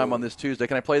first time on this Tuesday,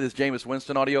 can I play this Jameis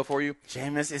Winston audio for you?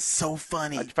 Jameis is so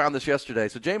funny. I found this yesterday.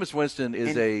 So Jameis Winston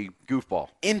is a goofball.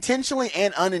 Intentionally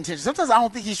and unintentionally. Sometimes I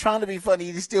don't think he's trying to be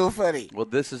funny. He's still funny. Well,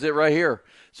 this is it right here.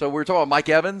 So we're talking about Mike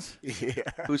Evans,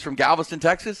 who's from Galveston,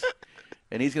 Texas.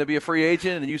 And he's going to be a free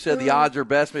agent, and you said the odds are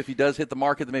best if he does hit the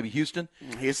market, then maybe Houston.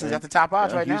 Houston's at the top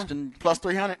odds right Houston, now. Plus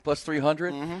 300. Plus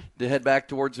 300 to head back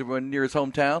towards near his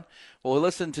hometown. Well,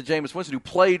 listen to Jameis Winston, who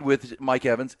played with Mike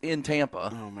Evans in Tampa.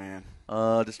 Oh, man.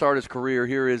 To start his career.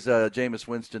 Here is Jameis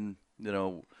Winston,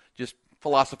 just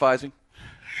philosophizing.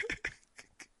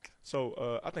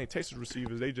 So I think Texas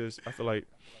receivers, I feel like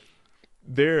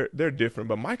they're different,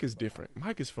 but Mike is different.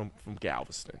 Mike is from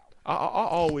Galveston. I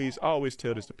always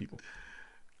tell this to people.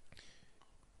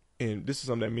 And this is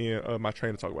something that me and my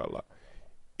trainer talk about a lot.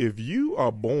 If you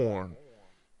are born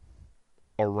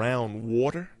around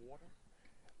water,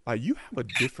 you have a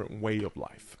different way of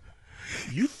life.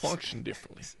 You function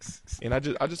differently. And I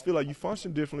just feel like you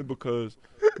function differently because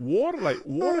water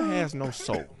has no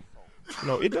soul.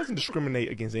 It doesn't discriminate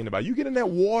against anybody. You get in that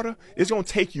water, it's going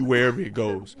to take you wherever it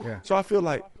goes. Yeah. So I feel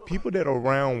like people that are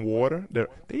around water,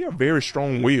 they are very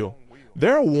strong-willed.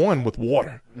 They're one with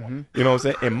water. Mm-hmm. You know what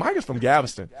I'm saying? And Mike is from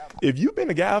Galveston. If you've been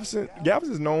to Galveston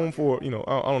is known for, I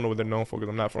don't know what they're known for because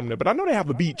I'm not from there, but I know they have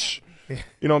a beach. You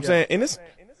know what I'm saying? And it's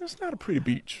not a pretty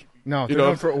beach. No, they're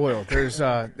known for oil. There's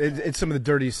it's some of the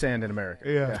dirtiest sand in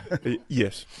America. Yeah.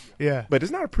 Yes. Yeah. But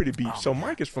it's not a pretty beach. So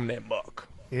Mike is from that muck.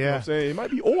 Yeah. You know what I'm saying? It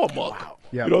might be oil muck. Wow.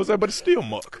 Yeah. You know what I'm saying? But it's still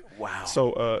muck. Wow.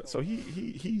 So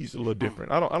he's a little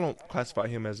different. I don't classify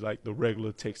him as like the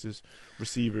regular Texas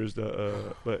receivers.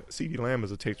 But CeeDee Lamb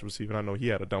is a Texas receiver. And I know he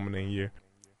had a dominating year.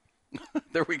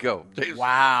 There we go.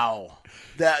 Wow.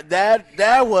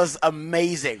 That was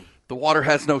amazing. The water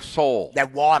has no soul.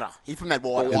 That water. He's from that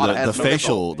water. And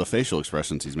the facial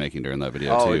expressions he's making during that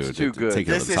video too. It's too good.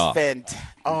 This is fantastic.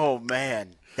 Oh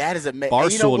man, that is amazing.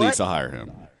 Barstool needs to hire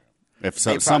him. If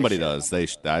somebody does, I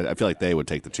feel like they would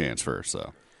take the chance first.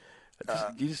 So.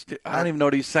 I don't even know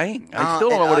what he's saying. I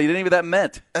still don't know what any of that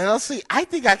meant. And let's see. I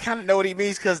think I kind of know what he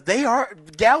means because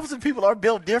Galveston people are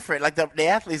built different. Like the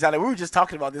athletes out there. We were just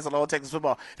talking about this on Old Texas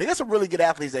Football. They got some really good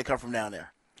athletes that come from down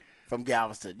there, from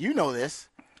Galveston. You know this.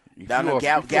 Down there,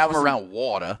 Galveston around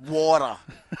water.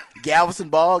 Galveston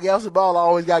Ball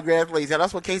always got great athletes. And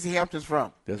that's where Casey Hampton's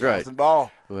from. That's right. Galveston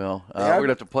Ball. Well, we're going to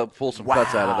have to pull some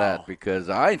cuts out of that because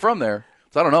I ain't from there.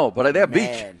 So I don't know, but they have a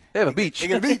beach. They have a beach. They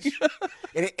got a beach.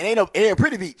 It ain't a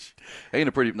pretty beach. Ain't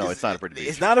a pretty. No, it's not a pretty beach.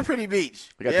 It's not a pretty beach.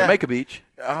 They got Jamaica Beach.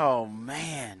 Oh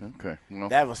man. Okay. Well,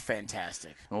 that was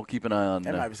fantastic. We'll keep an eye on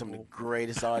that. Might be some of the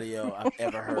greatest audio I've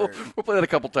ever heard. We'll play that a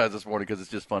couple times this morning because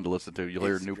it's just fun to listen to. You'll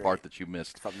hear a new part that you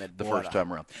missed the first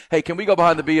time around. Hey, can we go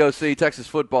behind the BOC Texas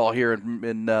football here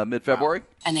in mid-February? Wow.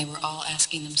 And they were all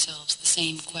asking themselves the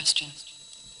same question: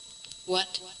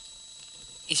 what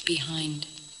is behind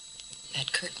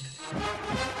that curtain?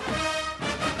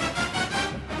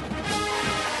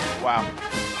 Wow.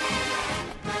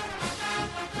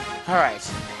 All right.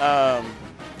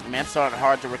 Man, it's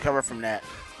hard to recover from that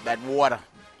water.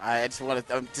 I'm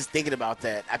just thinking about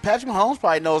that. Patrick Mahomes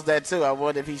probably knows that too. I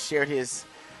wonder if he shared his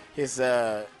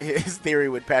theory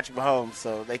with Patrick Mahomes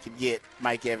so they could get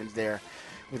Mike Evans there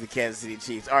with the Kansas City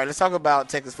Chiefs. All right, let's talk about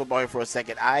Texas football here for a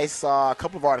second. I saw a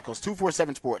couple of articles,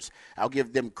 247 Sports. I'll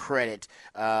give them credit.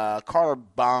 Carter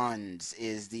Bonds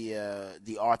is the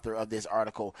author of this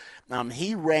article.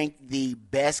 He ranked the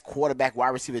best quarterback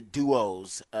wide receiver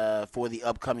duos for the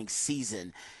upcoming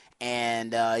season.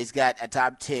 And he's got a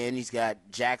top 10. He's got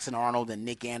Jackson Arnold and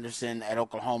Nick Anderson at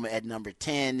Oklahoma at number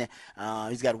 10.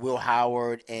 He's got Will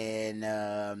Howard and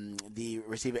the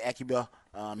receiver Akiba.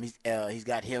 He's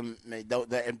got him,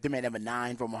 them at number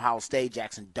 9 from Ohio State,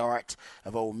 Jackson Dart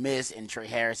of Ole Miss, and Trey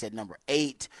Harris at number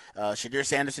 8. Shadir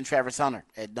Sanderson, Travis Hunter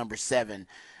at number 7.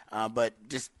 But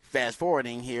just fast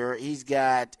forwarding here, he's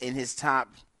got in his top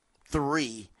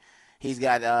 3, he's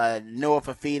got Noah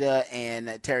Fafita and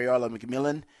Terriola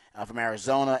McMillan from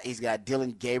Arizona. He's got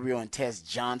Dylan Gabriel and Tess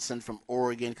Johnson from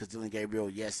Oregon because Dylan Gabriel,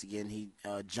 yes, again, he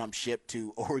jumped ship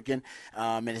to Oregon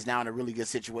and is now in a really good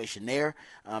situation there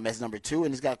as number 2.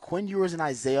 And he's got Quinn Ewers and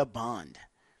Isaiah Bond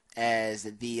as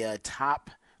the top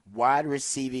wide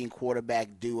receiving quarterback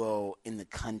duo in the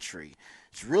country.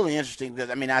 It's really interesting because,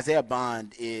 Isaiah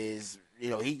Bond is,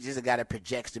 he's just a guy that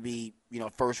projects to be,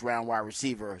 first-round wide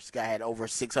receiver. This guy had over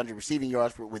 600 receiving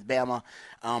yards with Bama.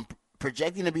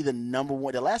 Projecting to be the number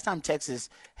 1. The last time Texas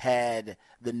had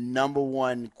the number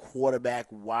 1 quarterback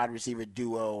wide receiver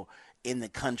duo in the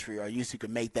country, or used to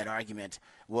could make that argument,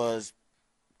 was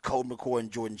Colt McCoy and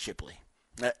Jordan Shipley.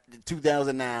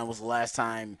 2009 was the last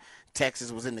time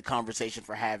Texas was in the conversation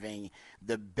for having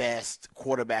the best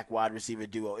quarterback wide receiver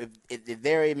duo. If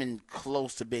they're even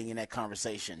close to being in that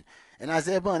conversation. And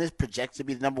Isaiah Bond is projected to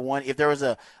be the number 1. If there was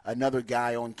another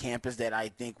guy on campus that I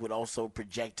think would also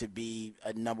project to be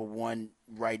a number 1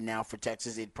 right now for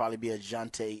Texas, it'd probably be a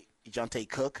Jonte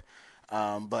Cook.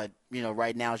 But,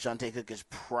 right now Jonte Cook is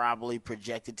probably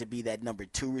projected to be that number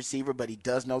 2 receiver, but he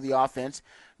does know the offense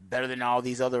better than all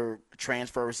these other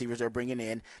transfer receivers they're bringing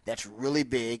in. That's really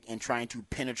big in trying to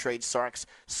penetrate Sark's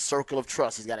circle of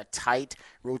trust. He's got a tight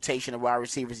rotation of wide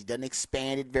receivers. He doesn't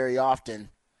expand it very often.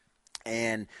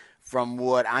 And from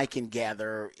what I can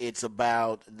gather, it's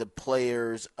about the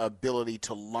player's ability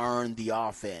to learn the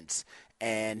offense.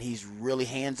 And he's really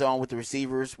hands-on with the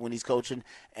receivers when he's coaching,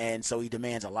 and so he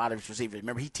demands a lot of his receivers.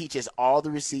 Remember, he teaches all the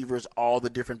receivers all the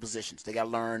different positions. They got to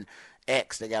learn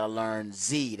X. They got to learn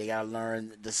Z. They got to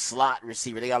learn the slot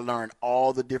receiver. They got to learn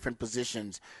all the different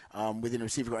positions within the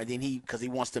receiver. And then because he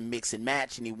wants to mix and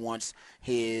match, and he wants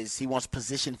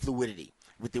position fluidity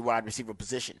with the wide receiver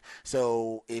position.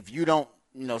 So if you don't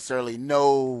necessarily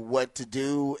know what to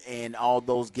do in all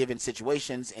those given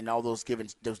situations and all those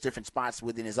different spots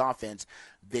within his offense,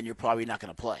 then you're probably not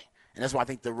going to play. And that's why I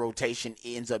think the rotation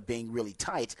ends up being really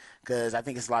tight, because I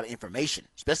think it's a lot of information,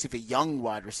 especially for young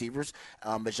wide receivers.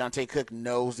 But Jonte Cook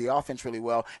knows the offense really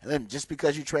well. And then just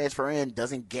because you transfer in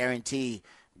doesn't guarantee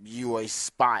you a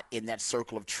spot in that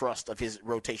circle of trust of his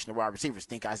rotation of wide receivers.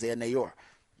 Think Isaiah Nayor.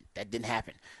 That didn't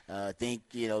happen. Think,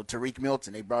 Tariq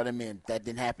Milton, they brought him in. That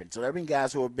didn't happen. So there have been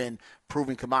guys who have been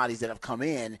proven commodities that have come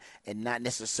in and not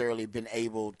necessarily been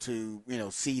able to,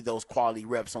 see those quality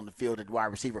reps on the field at wide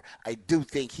receiver. I do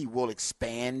think he will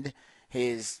expand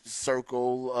his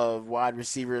circle of wide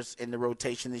receivers in the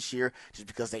rotation this year just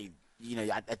because I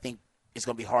think it's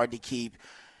going to be hard to keep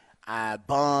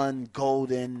Bond,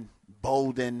 Golden,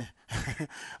 Bolden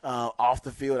off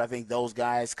the field. I think those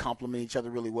guys complement each other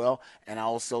really well. And I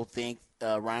also think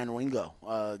Ryan Ringo,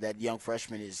 that young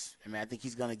freshman, I think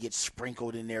he's going to get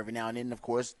sprinkled in there every now and then. Of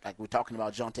course, like we're talking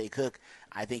about Jonte Cook,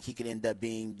 I think he could end up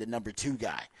being the number 2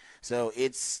 guy. So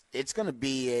it's going to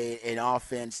be an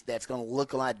offense that's going to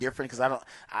look a lot different because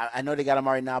I know they got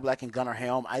Amari Knobloch and Gunnar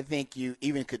Helm. I think you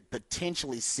even could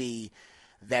potentially see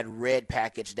that red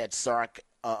package that Sark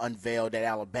unveiled at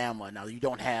Alabama. Now, you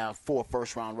don't have 4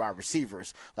 first-round wide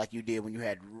receivers like you did when you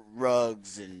had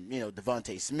Ruggs and,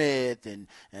 Devontae Smith and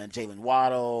Jalen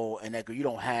Waddle and Edgar. You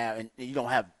don't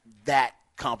have that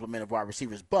complement of wide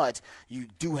receivers, but you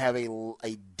do have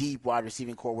a deep wide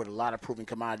receiving core with a lot of proven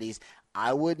commodities.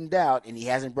 I wouldn't doubt, and he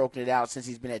hasn't broken it out since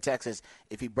he's been at Texas,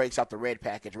 if he breaks out the red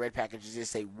package. Red package is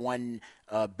just a 1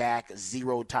 back,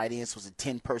 0 tight ends. So it's a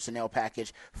 10 personnel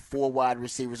package, 4 wide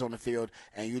receivers on the field,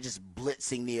 and you're just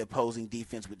blitzing the opposing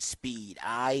defense with speed.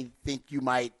 I think you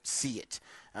might see it.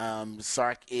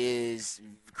 Sark is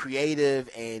creative,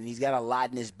 and he's got a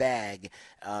lot in his bag.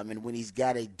 And when he's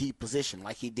got a deep position,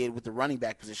 like he did with the running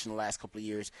back position the last couple of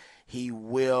years, he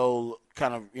will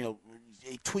kind of,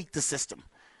 tweak the system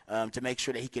to make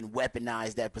sure that he can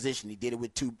weaponize that position. He did it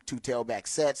with two tailback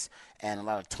sets and a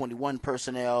lot of 21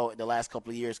 personnel in the last couple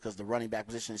of years because the running back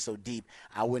position is so deep.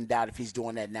 I wouldn't doubt if he's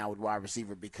doing that now with wide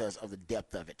receiver because of the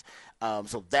depth of it.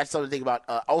 So that's something to think about.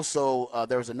 Also,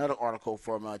 there was another article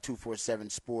from 247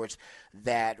 Sports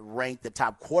that ranked the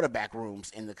top quarterback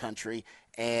rooms in the country,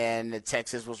 and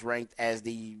Texas was ranked as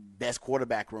the best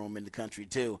quarterback room in the country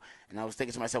too. And I was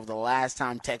thinking to myself, the last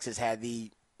time Texas had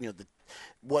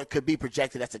what could be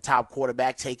projected as the top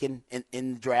quarterback taken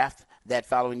in the draft that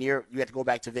following year, you have to go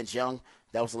back to Vince Young.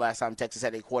 That was the last time Texas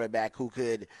had a quarterback who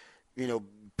could,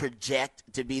 project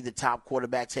to be the top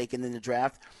quarterback taken in the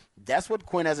draft. That's what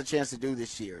Quinn has a chance to do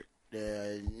this year,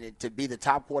 to be the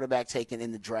top quarterback taken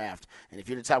in the draft. And if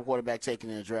you're the top quarterback taken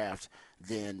in the draft,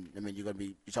 then, you're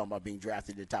talking about being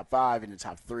drafted in the top 5, in the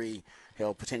top 3,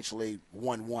 hell, potentially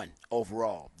 1-1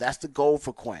 overall. That's the goal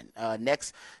for Quinn.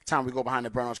 Next time we go behind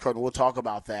the Burners curtain, we'll talk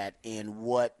about that and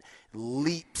what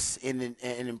leaps in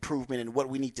improvement and what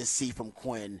we need to see from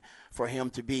Quinn for him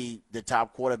to be the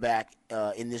top quarterback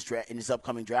in this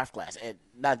upcoming draft class. And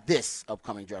not this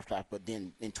upcoming draft class, but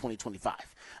then in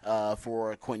 2025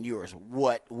 for Quinn Ewers.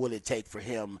 What will it take for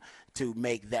him to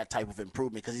make that type of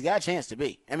improvement? Because he's got a chance to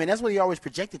be. That's what he always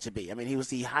projected to be. He was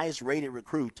the highest rated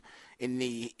recruit in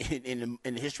the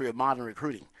history of modern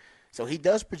recruiting. So he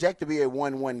does project to be a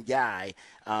 1-1 guy.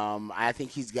 I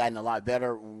think he's gotten a lot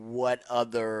better. What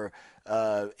other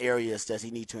areas does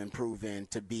he need to improve in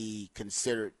to be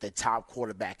considered the top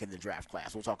quarterback in the draft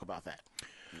class? We'll talk about that.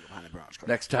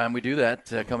 Next time we do that,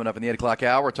 coming up in the 8 o'clock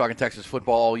hour, we're talking Texas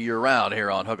football all year round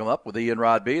here on Hook 'em Up with Ian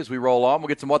Rod B. As we roll on, we'll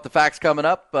get some What the Facts coming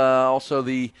up. Also,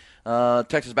 the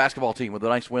Texas basketball team with a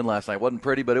nice win last night. Wasn't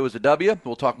pretty, but it was a W.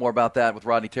 We'll talk more about that with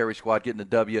Rodney Terry's squad getting a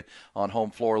W on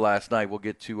home floor last night. We'll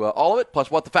get to all of it, plus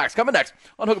What the Facts coming next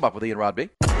on Hook 'em Up with Ian Rod B.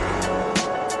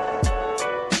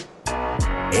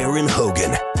 Aaron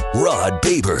Hogan, Rod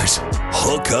Babers,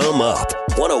 Hook 'em Up,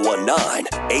 1019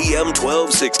 AM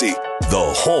 1260. The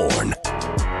Horn.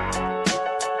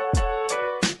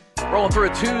 Rolling through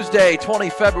a Tuesday, 20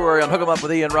 February on Hook 'em Up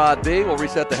with Ian Rod B. We'll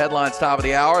reset the headlines top of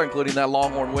the hour, including that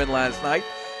Longhorn win last night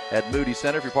at Moody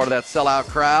Center. If you're part of that sellout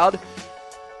crowd,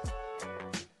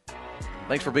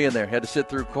 thanks for being there. Had to sit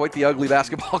through quite the ugly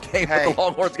basketball game, but the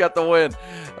Longhorns got the win.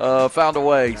 Found a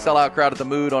way. Sellout crowd at the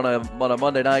Mood on a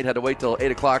Monday night. Had to wait till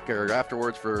 8 o'clock or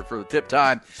afterwards for the tip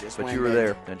time. But you were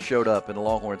there and showed up, and the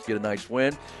Longhorns get a nice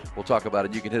win. We'll talk about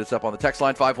it. You can hit us up on the text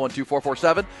line,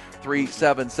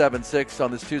 512-447-3776 on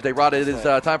this Tuesday. Rod, it is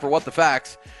time for What the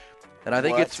Facts. And I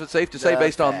think it's safe to say,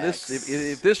 based on this,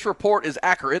 if this report is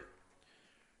accurate,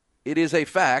 it is a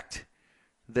fact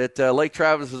that Lake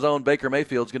Travis's own Baker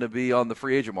Mayfield is going to be on the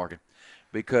free agent market.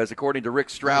 Because according to Rick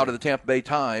Stroud of the Tampa Bay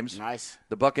Times,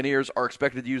 the Buccaneers are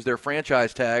expected to use their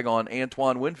franchise tag on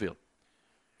Antoine Winfield.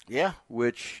 Yeah.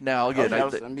 Which now, again, that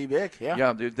was going to be big.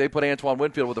 Yeah, they put Antoine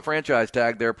Winfield with a franchise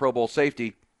tag, their Pro Bowl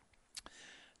safety.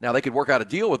 Now, they could work out a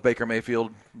deal with Baker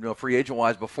Mayfield, free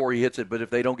agent-wise, before he hits it. But if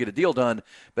they don't get a deal done,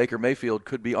 Baker Mayfield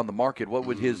could be on the market. What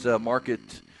would his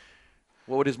market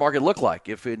look like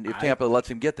if Tampa lets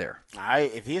him get there?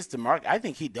 If he hits the market, I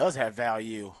think he does have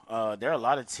value. There are a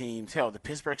lot of teams. Hell, the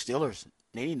Pittsburgh Steelers,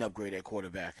 they need an upgrade at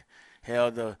quarterback.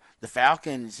 Hell, the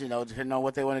Falcons, depending on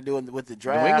what they want to do with the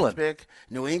draft pick.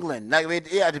 New England.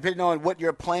 Depending on what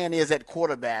your plan is at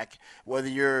quarterback, whether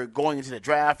you're going into the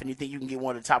draft and you think you can get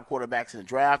one of the top quarterbacks in the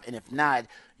draft, and if not,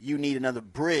 you need another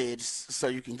bridge so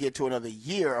you can get to another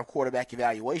year of quarterback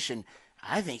evaluation.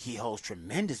 I think he holds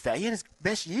tremendous value. He had his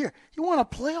best year. He won a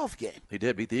playoff game. He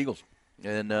did beat the Eagles.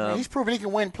 And he's proven he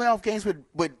can win playoff games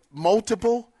with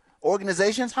multiple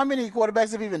organizations. How many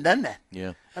quarterbacks have even done that?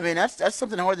 Yeah. I mean, that's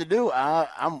something hard to do.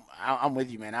 I'm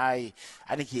with you, man. I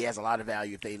think he has a lot of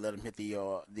value if they let him hit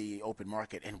the open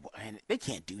market, and they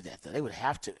can't do that though. They would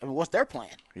have to. I mean, what's their plan?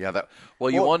 Yeah.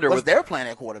 You wonder what's their plan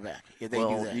at quarterback if they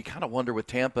do that. You kind of wonder with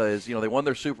Tampa is they won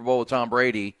their Super Bowl with Tom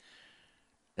Brady,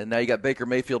 and now you got Baker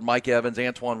Mayfield, Mike Evans,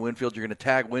 Antoine Winfield. You're going to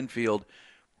tag Winfield.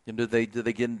 And do they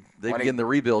begin the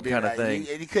rebuild kind of thing?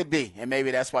 It could be, and maybe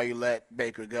that's why you let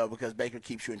Baker go, because Baker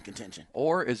keeps you in contention.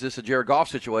 Or is this a Jared Goff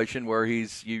situation where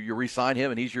you re-sign him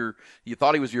and you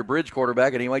thought he was your bridge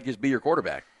quarterback and he might just be your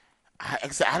quarterback?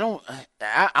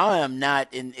 I am not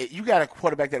in. You got a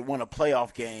quarterback that won a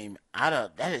playoff game.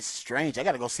 That is strange. I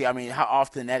got to go see. I mean, how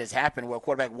often that has happened where a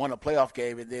quarterback won a playoff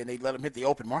game and then they let him hit the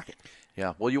open market.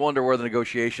 Yeah, well, you wonder where the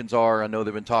negotiations are. I know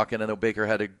they've been talking. I know Baker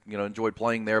had enjoyed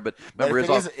playing there, but remember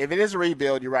if it is a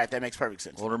rebuild, you're right. That makes perfect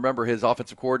sense. Well, remember his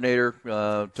offensive coordinator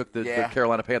took the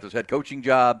Carolina Panthers head coaching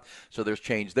job, so there's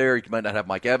change there. You might not have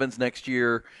Mike Evans next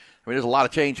year. I mean, there's a lot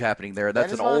of change happening there.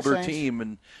 That's an older team,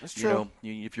 and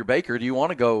if you're Baker, do you want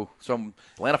to go? Some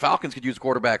Atlanta Falcons could use a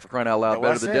quarterback for crying out loud,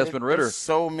 better than Desmond Ridder. There's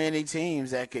so many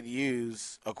teams that could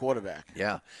use a quarterback.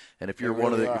 Yeah, and if you're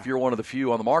one of the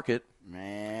few on the market,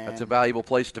 man, that's a valuable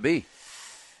place to be.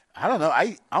 I don't know.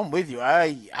 I'm with you.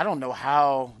 I don't know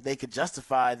how they could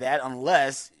justify that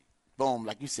unless, boom,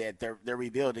 like you said, they're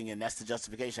rebuilding, and that's the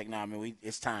justification. Like, no, I mean,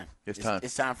 it's time.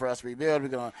 It's time for us to rebuild. We're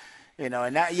going to. And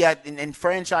that, and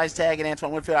franchise tag and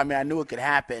Antoine Winfield, I mean, I knew it could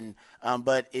happen,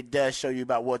 but it does show you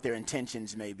about what their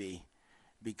intentions may be.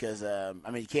 Because,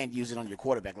 you can't use it on your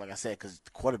quarterback, like I said, because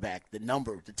the quarterback, the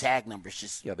tag number is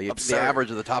just the average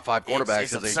of the top 5 quarterbacks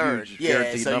is absurd. A huge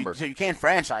guaranteed number. So you can't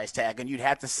franchise tag, and you'd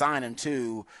have to sign him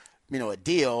to, a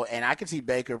deal. And I could see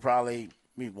Baker probably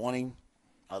wanting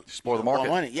spoil the market.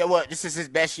 Money. Yeah, well, this is his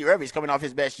best year ever. He's coming off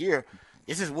his best year.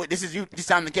 This is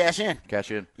time to cash in. Cash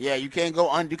in. Yeah, you can't go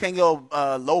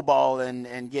low ball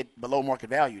and get below market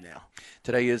value now.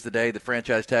 Today is the day that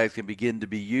franchise tags can begin to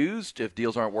be used if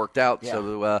deals aren't worked out. Yeah.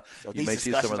 So you may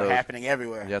see some of those happening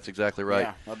everywhere. That's exactly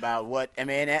right. Yeah, about what and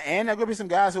there's going to be some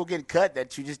guys who will get cut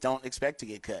that you just don't expect to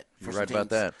get cut. You're right about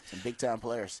that. Some big time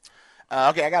players.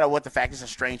 Okay, I got what the fact is a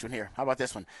strange one here. How about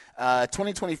this one?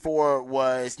 2024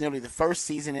 was nearly the first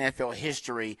season in NFL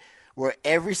history where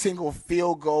every single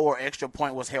field goal or extra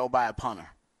point was held by a punter.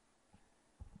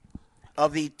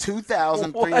 Of the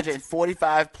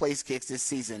 2,345 place kicks this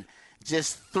season,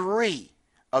 just 3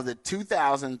 of the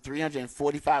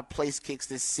 2,345 place kicks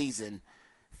this season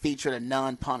featured a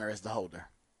non-punter as the holder.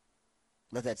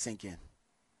 Let that sink in.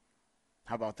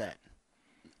 How about that?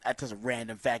 That's just a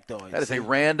random factoid. That is a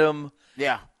random.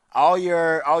 Yeah. All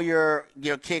your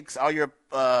kicks, all your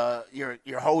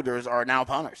holders are now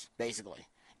punters, basically.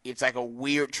 It's like a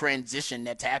weird transition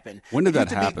that's happened. When did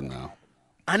that happen, though?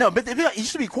 I know, but it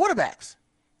used to be quarterbbacks.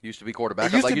 Used to be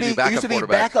quarterback. It used to be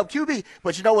backup QB.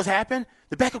 But you know what's happened?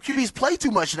 The backup QBs play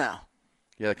too much now.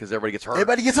 Yeah, because everybody gets hurt.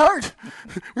 Everybody gets hurt.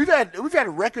 We've had a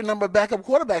record number of backup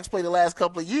quarterbacks play the last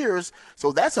couple of years,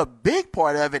 so that's a big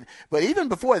part of it. But even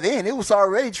before then, it was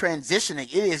already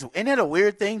transitioning. Isn't that a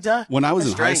weird thing, John? When I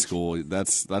was in high school,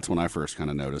 that's when I first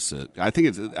kind of noticed it. I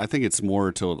think it's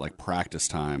more till like practice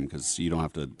time because you don't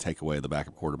have to take away the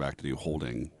backup quarterback to do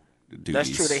holding duties. That's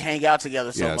true. They hang out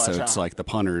together so much. Yeah, so it's like the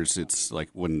punters. It's like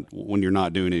when you're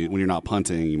not doing it, when you're not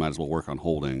punting, you might as well work on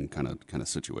holding kind of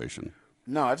situation.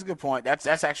 No, that's a good point. That's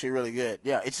actually really good.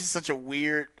 Yeah, it's just such a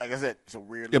weird, like I said, it's a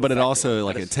weird. Yeah, but it also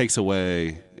it takes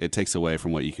away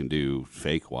from what you can do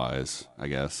fake wise, I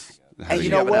guess. And you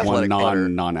know what?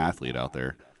 One non-athlete out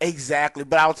there. Exactly,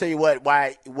 but I'll tell you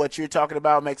what you're talking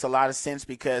about makes a lot of sense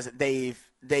because they've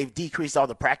decreased all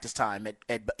the practice time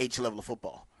at each level of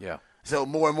football. Yeah. So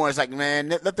more and more, it's like, man,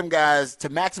 let them guys, to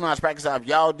maximize practice time,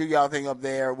 y'all do y'all thing up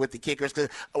there with the kickers. Because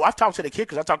I've talked to the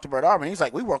kickers. I talked to Bert Auburn. He's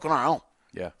like, we work on our own.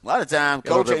 Yeah. A lot of time,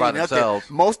 coaching,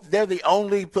 they're the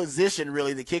only position,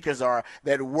 really, the kickers are,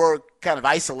 that work kind of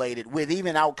isolated with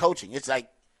even out coaching. It's like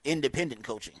independent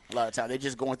coaching a lot of time. They're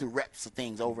just going through reps of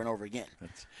things over and over again.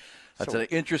 That's an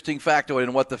interesting factoid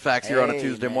in what the facts here on a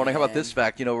Tuesday morning. How about this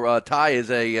fact? Ty is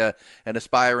an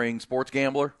aspiring sports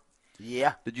gambler.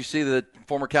 Yeah. Did you see the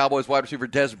former Cowboys wide receiver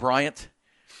Dez Bryant?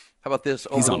 How about this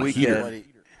over the weekend?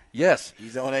 Yes.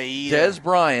 He's on a heater. Dez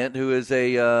Bryant, who is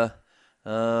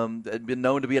had been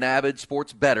known to be an avid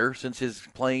sports bettor since his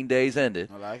playing days ended.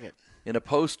 I like it. In a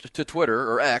post to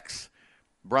Twitter, or X,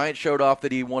 Bryant showed off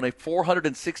that he won a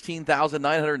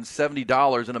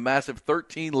 $416,970 in a massive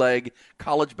 13-leg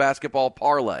college basketball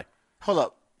parlay. Hold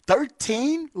up.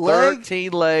 13 leg?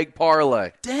 13-leg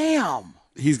parlay. Damn.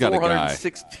 He's got a guy.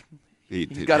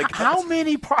 He's got a guy. How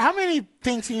many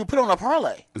things can you put on a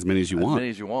parlay? As many as you want. As many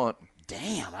as you want.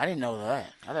 Damn, I didn't know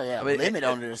that. I thought you had a limit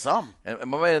on it or something.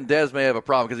 And my man Dez may have a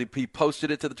problem because he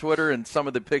posted it to the Twitter, and some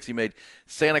of the picks he made: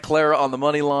 Santa Clara on the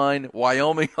money line,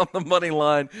 Wyoming on the money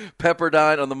line,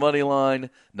 Pepperdine on the money line,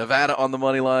 Nevada on the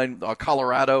money line,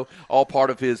 Colorado, all part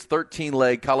of his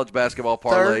 13-leg college basketball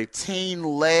parlay. 13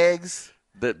 legs.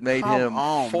 That made him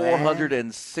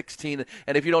 416. Man.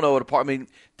 And if you don't know what I mean,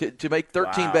 to make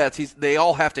 13 bets, they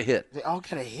all have to hit. They all got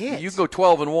to hit. You can go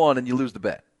 12-1 and you lose the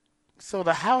bet. So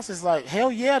the house is like,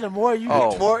 hell yeah, the more you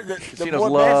the more bets, the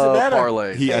better.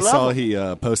 Parlays. I saw he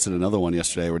posted another one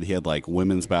yesterday where he had like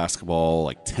women's basketball,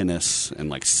 like tennis, and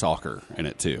like soccer in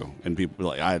it too. And people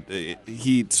like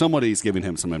somebody's giving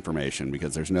him some information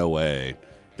because there's no way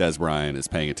Des Bryant is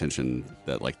paying attention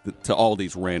to all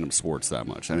these random sports that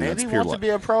much. I mean, maybe that's he pure wants to be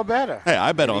a pro bettor. Hey,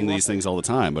 I bet on these things all the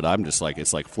time, but I'm just like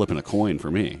it's like flipping a coin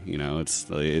for me. You know,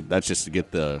 that's just to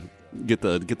get the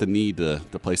need to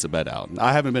place a bet out.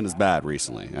 I haven't been as bad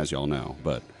recently, as y'all know,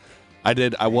 but I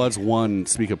was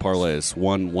speak of parlays,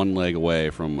 one leg away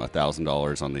from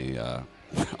 $1,000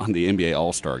 on the NBA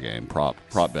All-Star game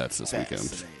prop bets this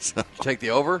weekend. So, take the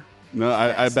over? No,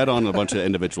 I bet on a bunch of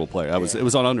individual players. It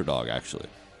was on Underdog actually.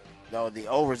 No, the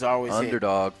overs always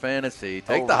Underdog fantasy.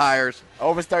 Take the hires.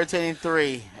 Overs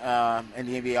 13-3 in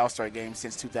the NBA All-Star game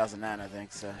since 2009, I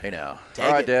think. So. Hey now.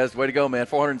 All right, Des. Way to go, man.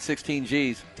 416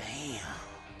 G's.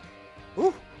 Damn.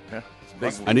 Ooh. Yeah,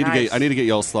 it's big. I need to get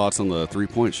y'all's thoughts on the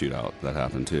 3-point shootout that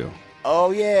happened too.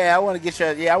 Oh yeah, I want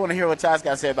to I want to hear what Ty's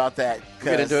got to say about that.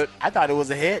 Get into it. I thought it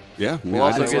was a hit. Yeah, we'll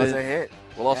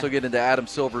also get into Adam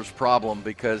Silver's problem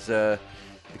because the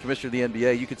commissioner of the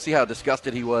NBA, you could see how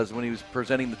disgusted he was when he was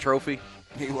presenting the trophy.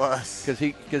 He was.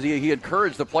 Because he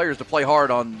encouraged the players to play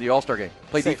hard on the All-Star game.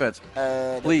 Play defense.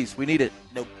 Please, we need it.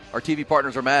 Nope. Our TV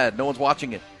partners are mad. No one's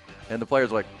watching it. And the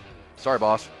players are like, sorry,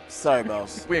 boss. Sorry,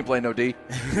 boss. We ain't playing no D.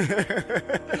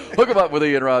 Hook 'em up with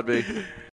Ian Rodby.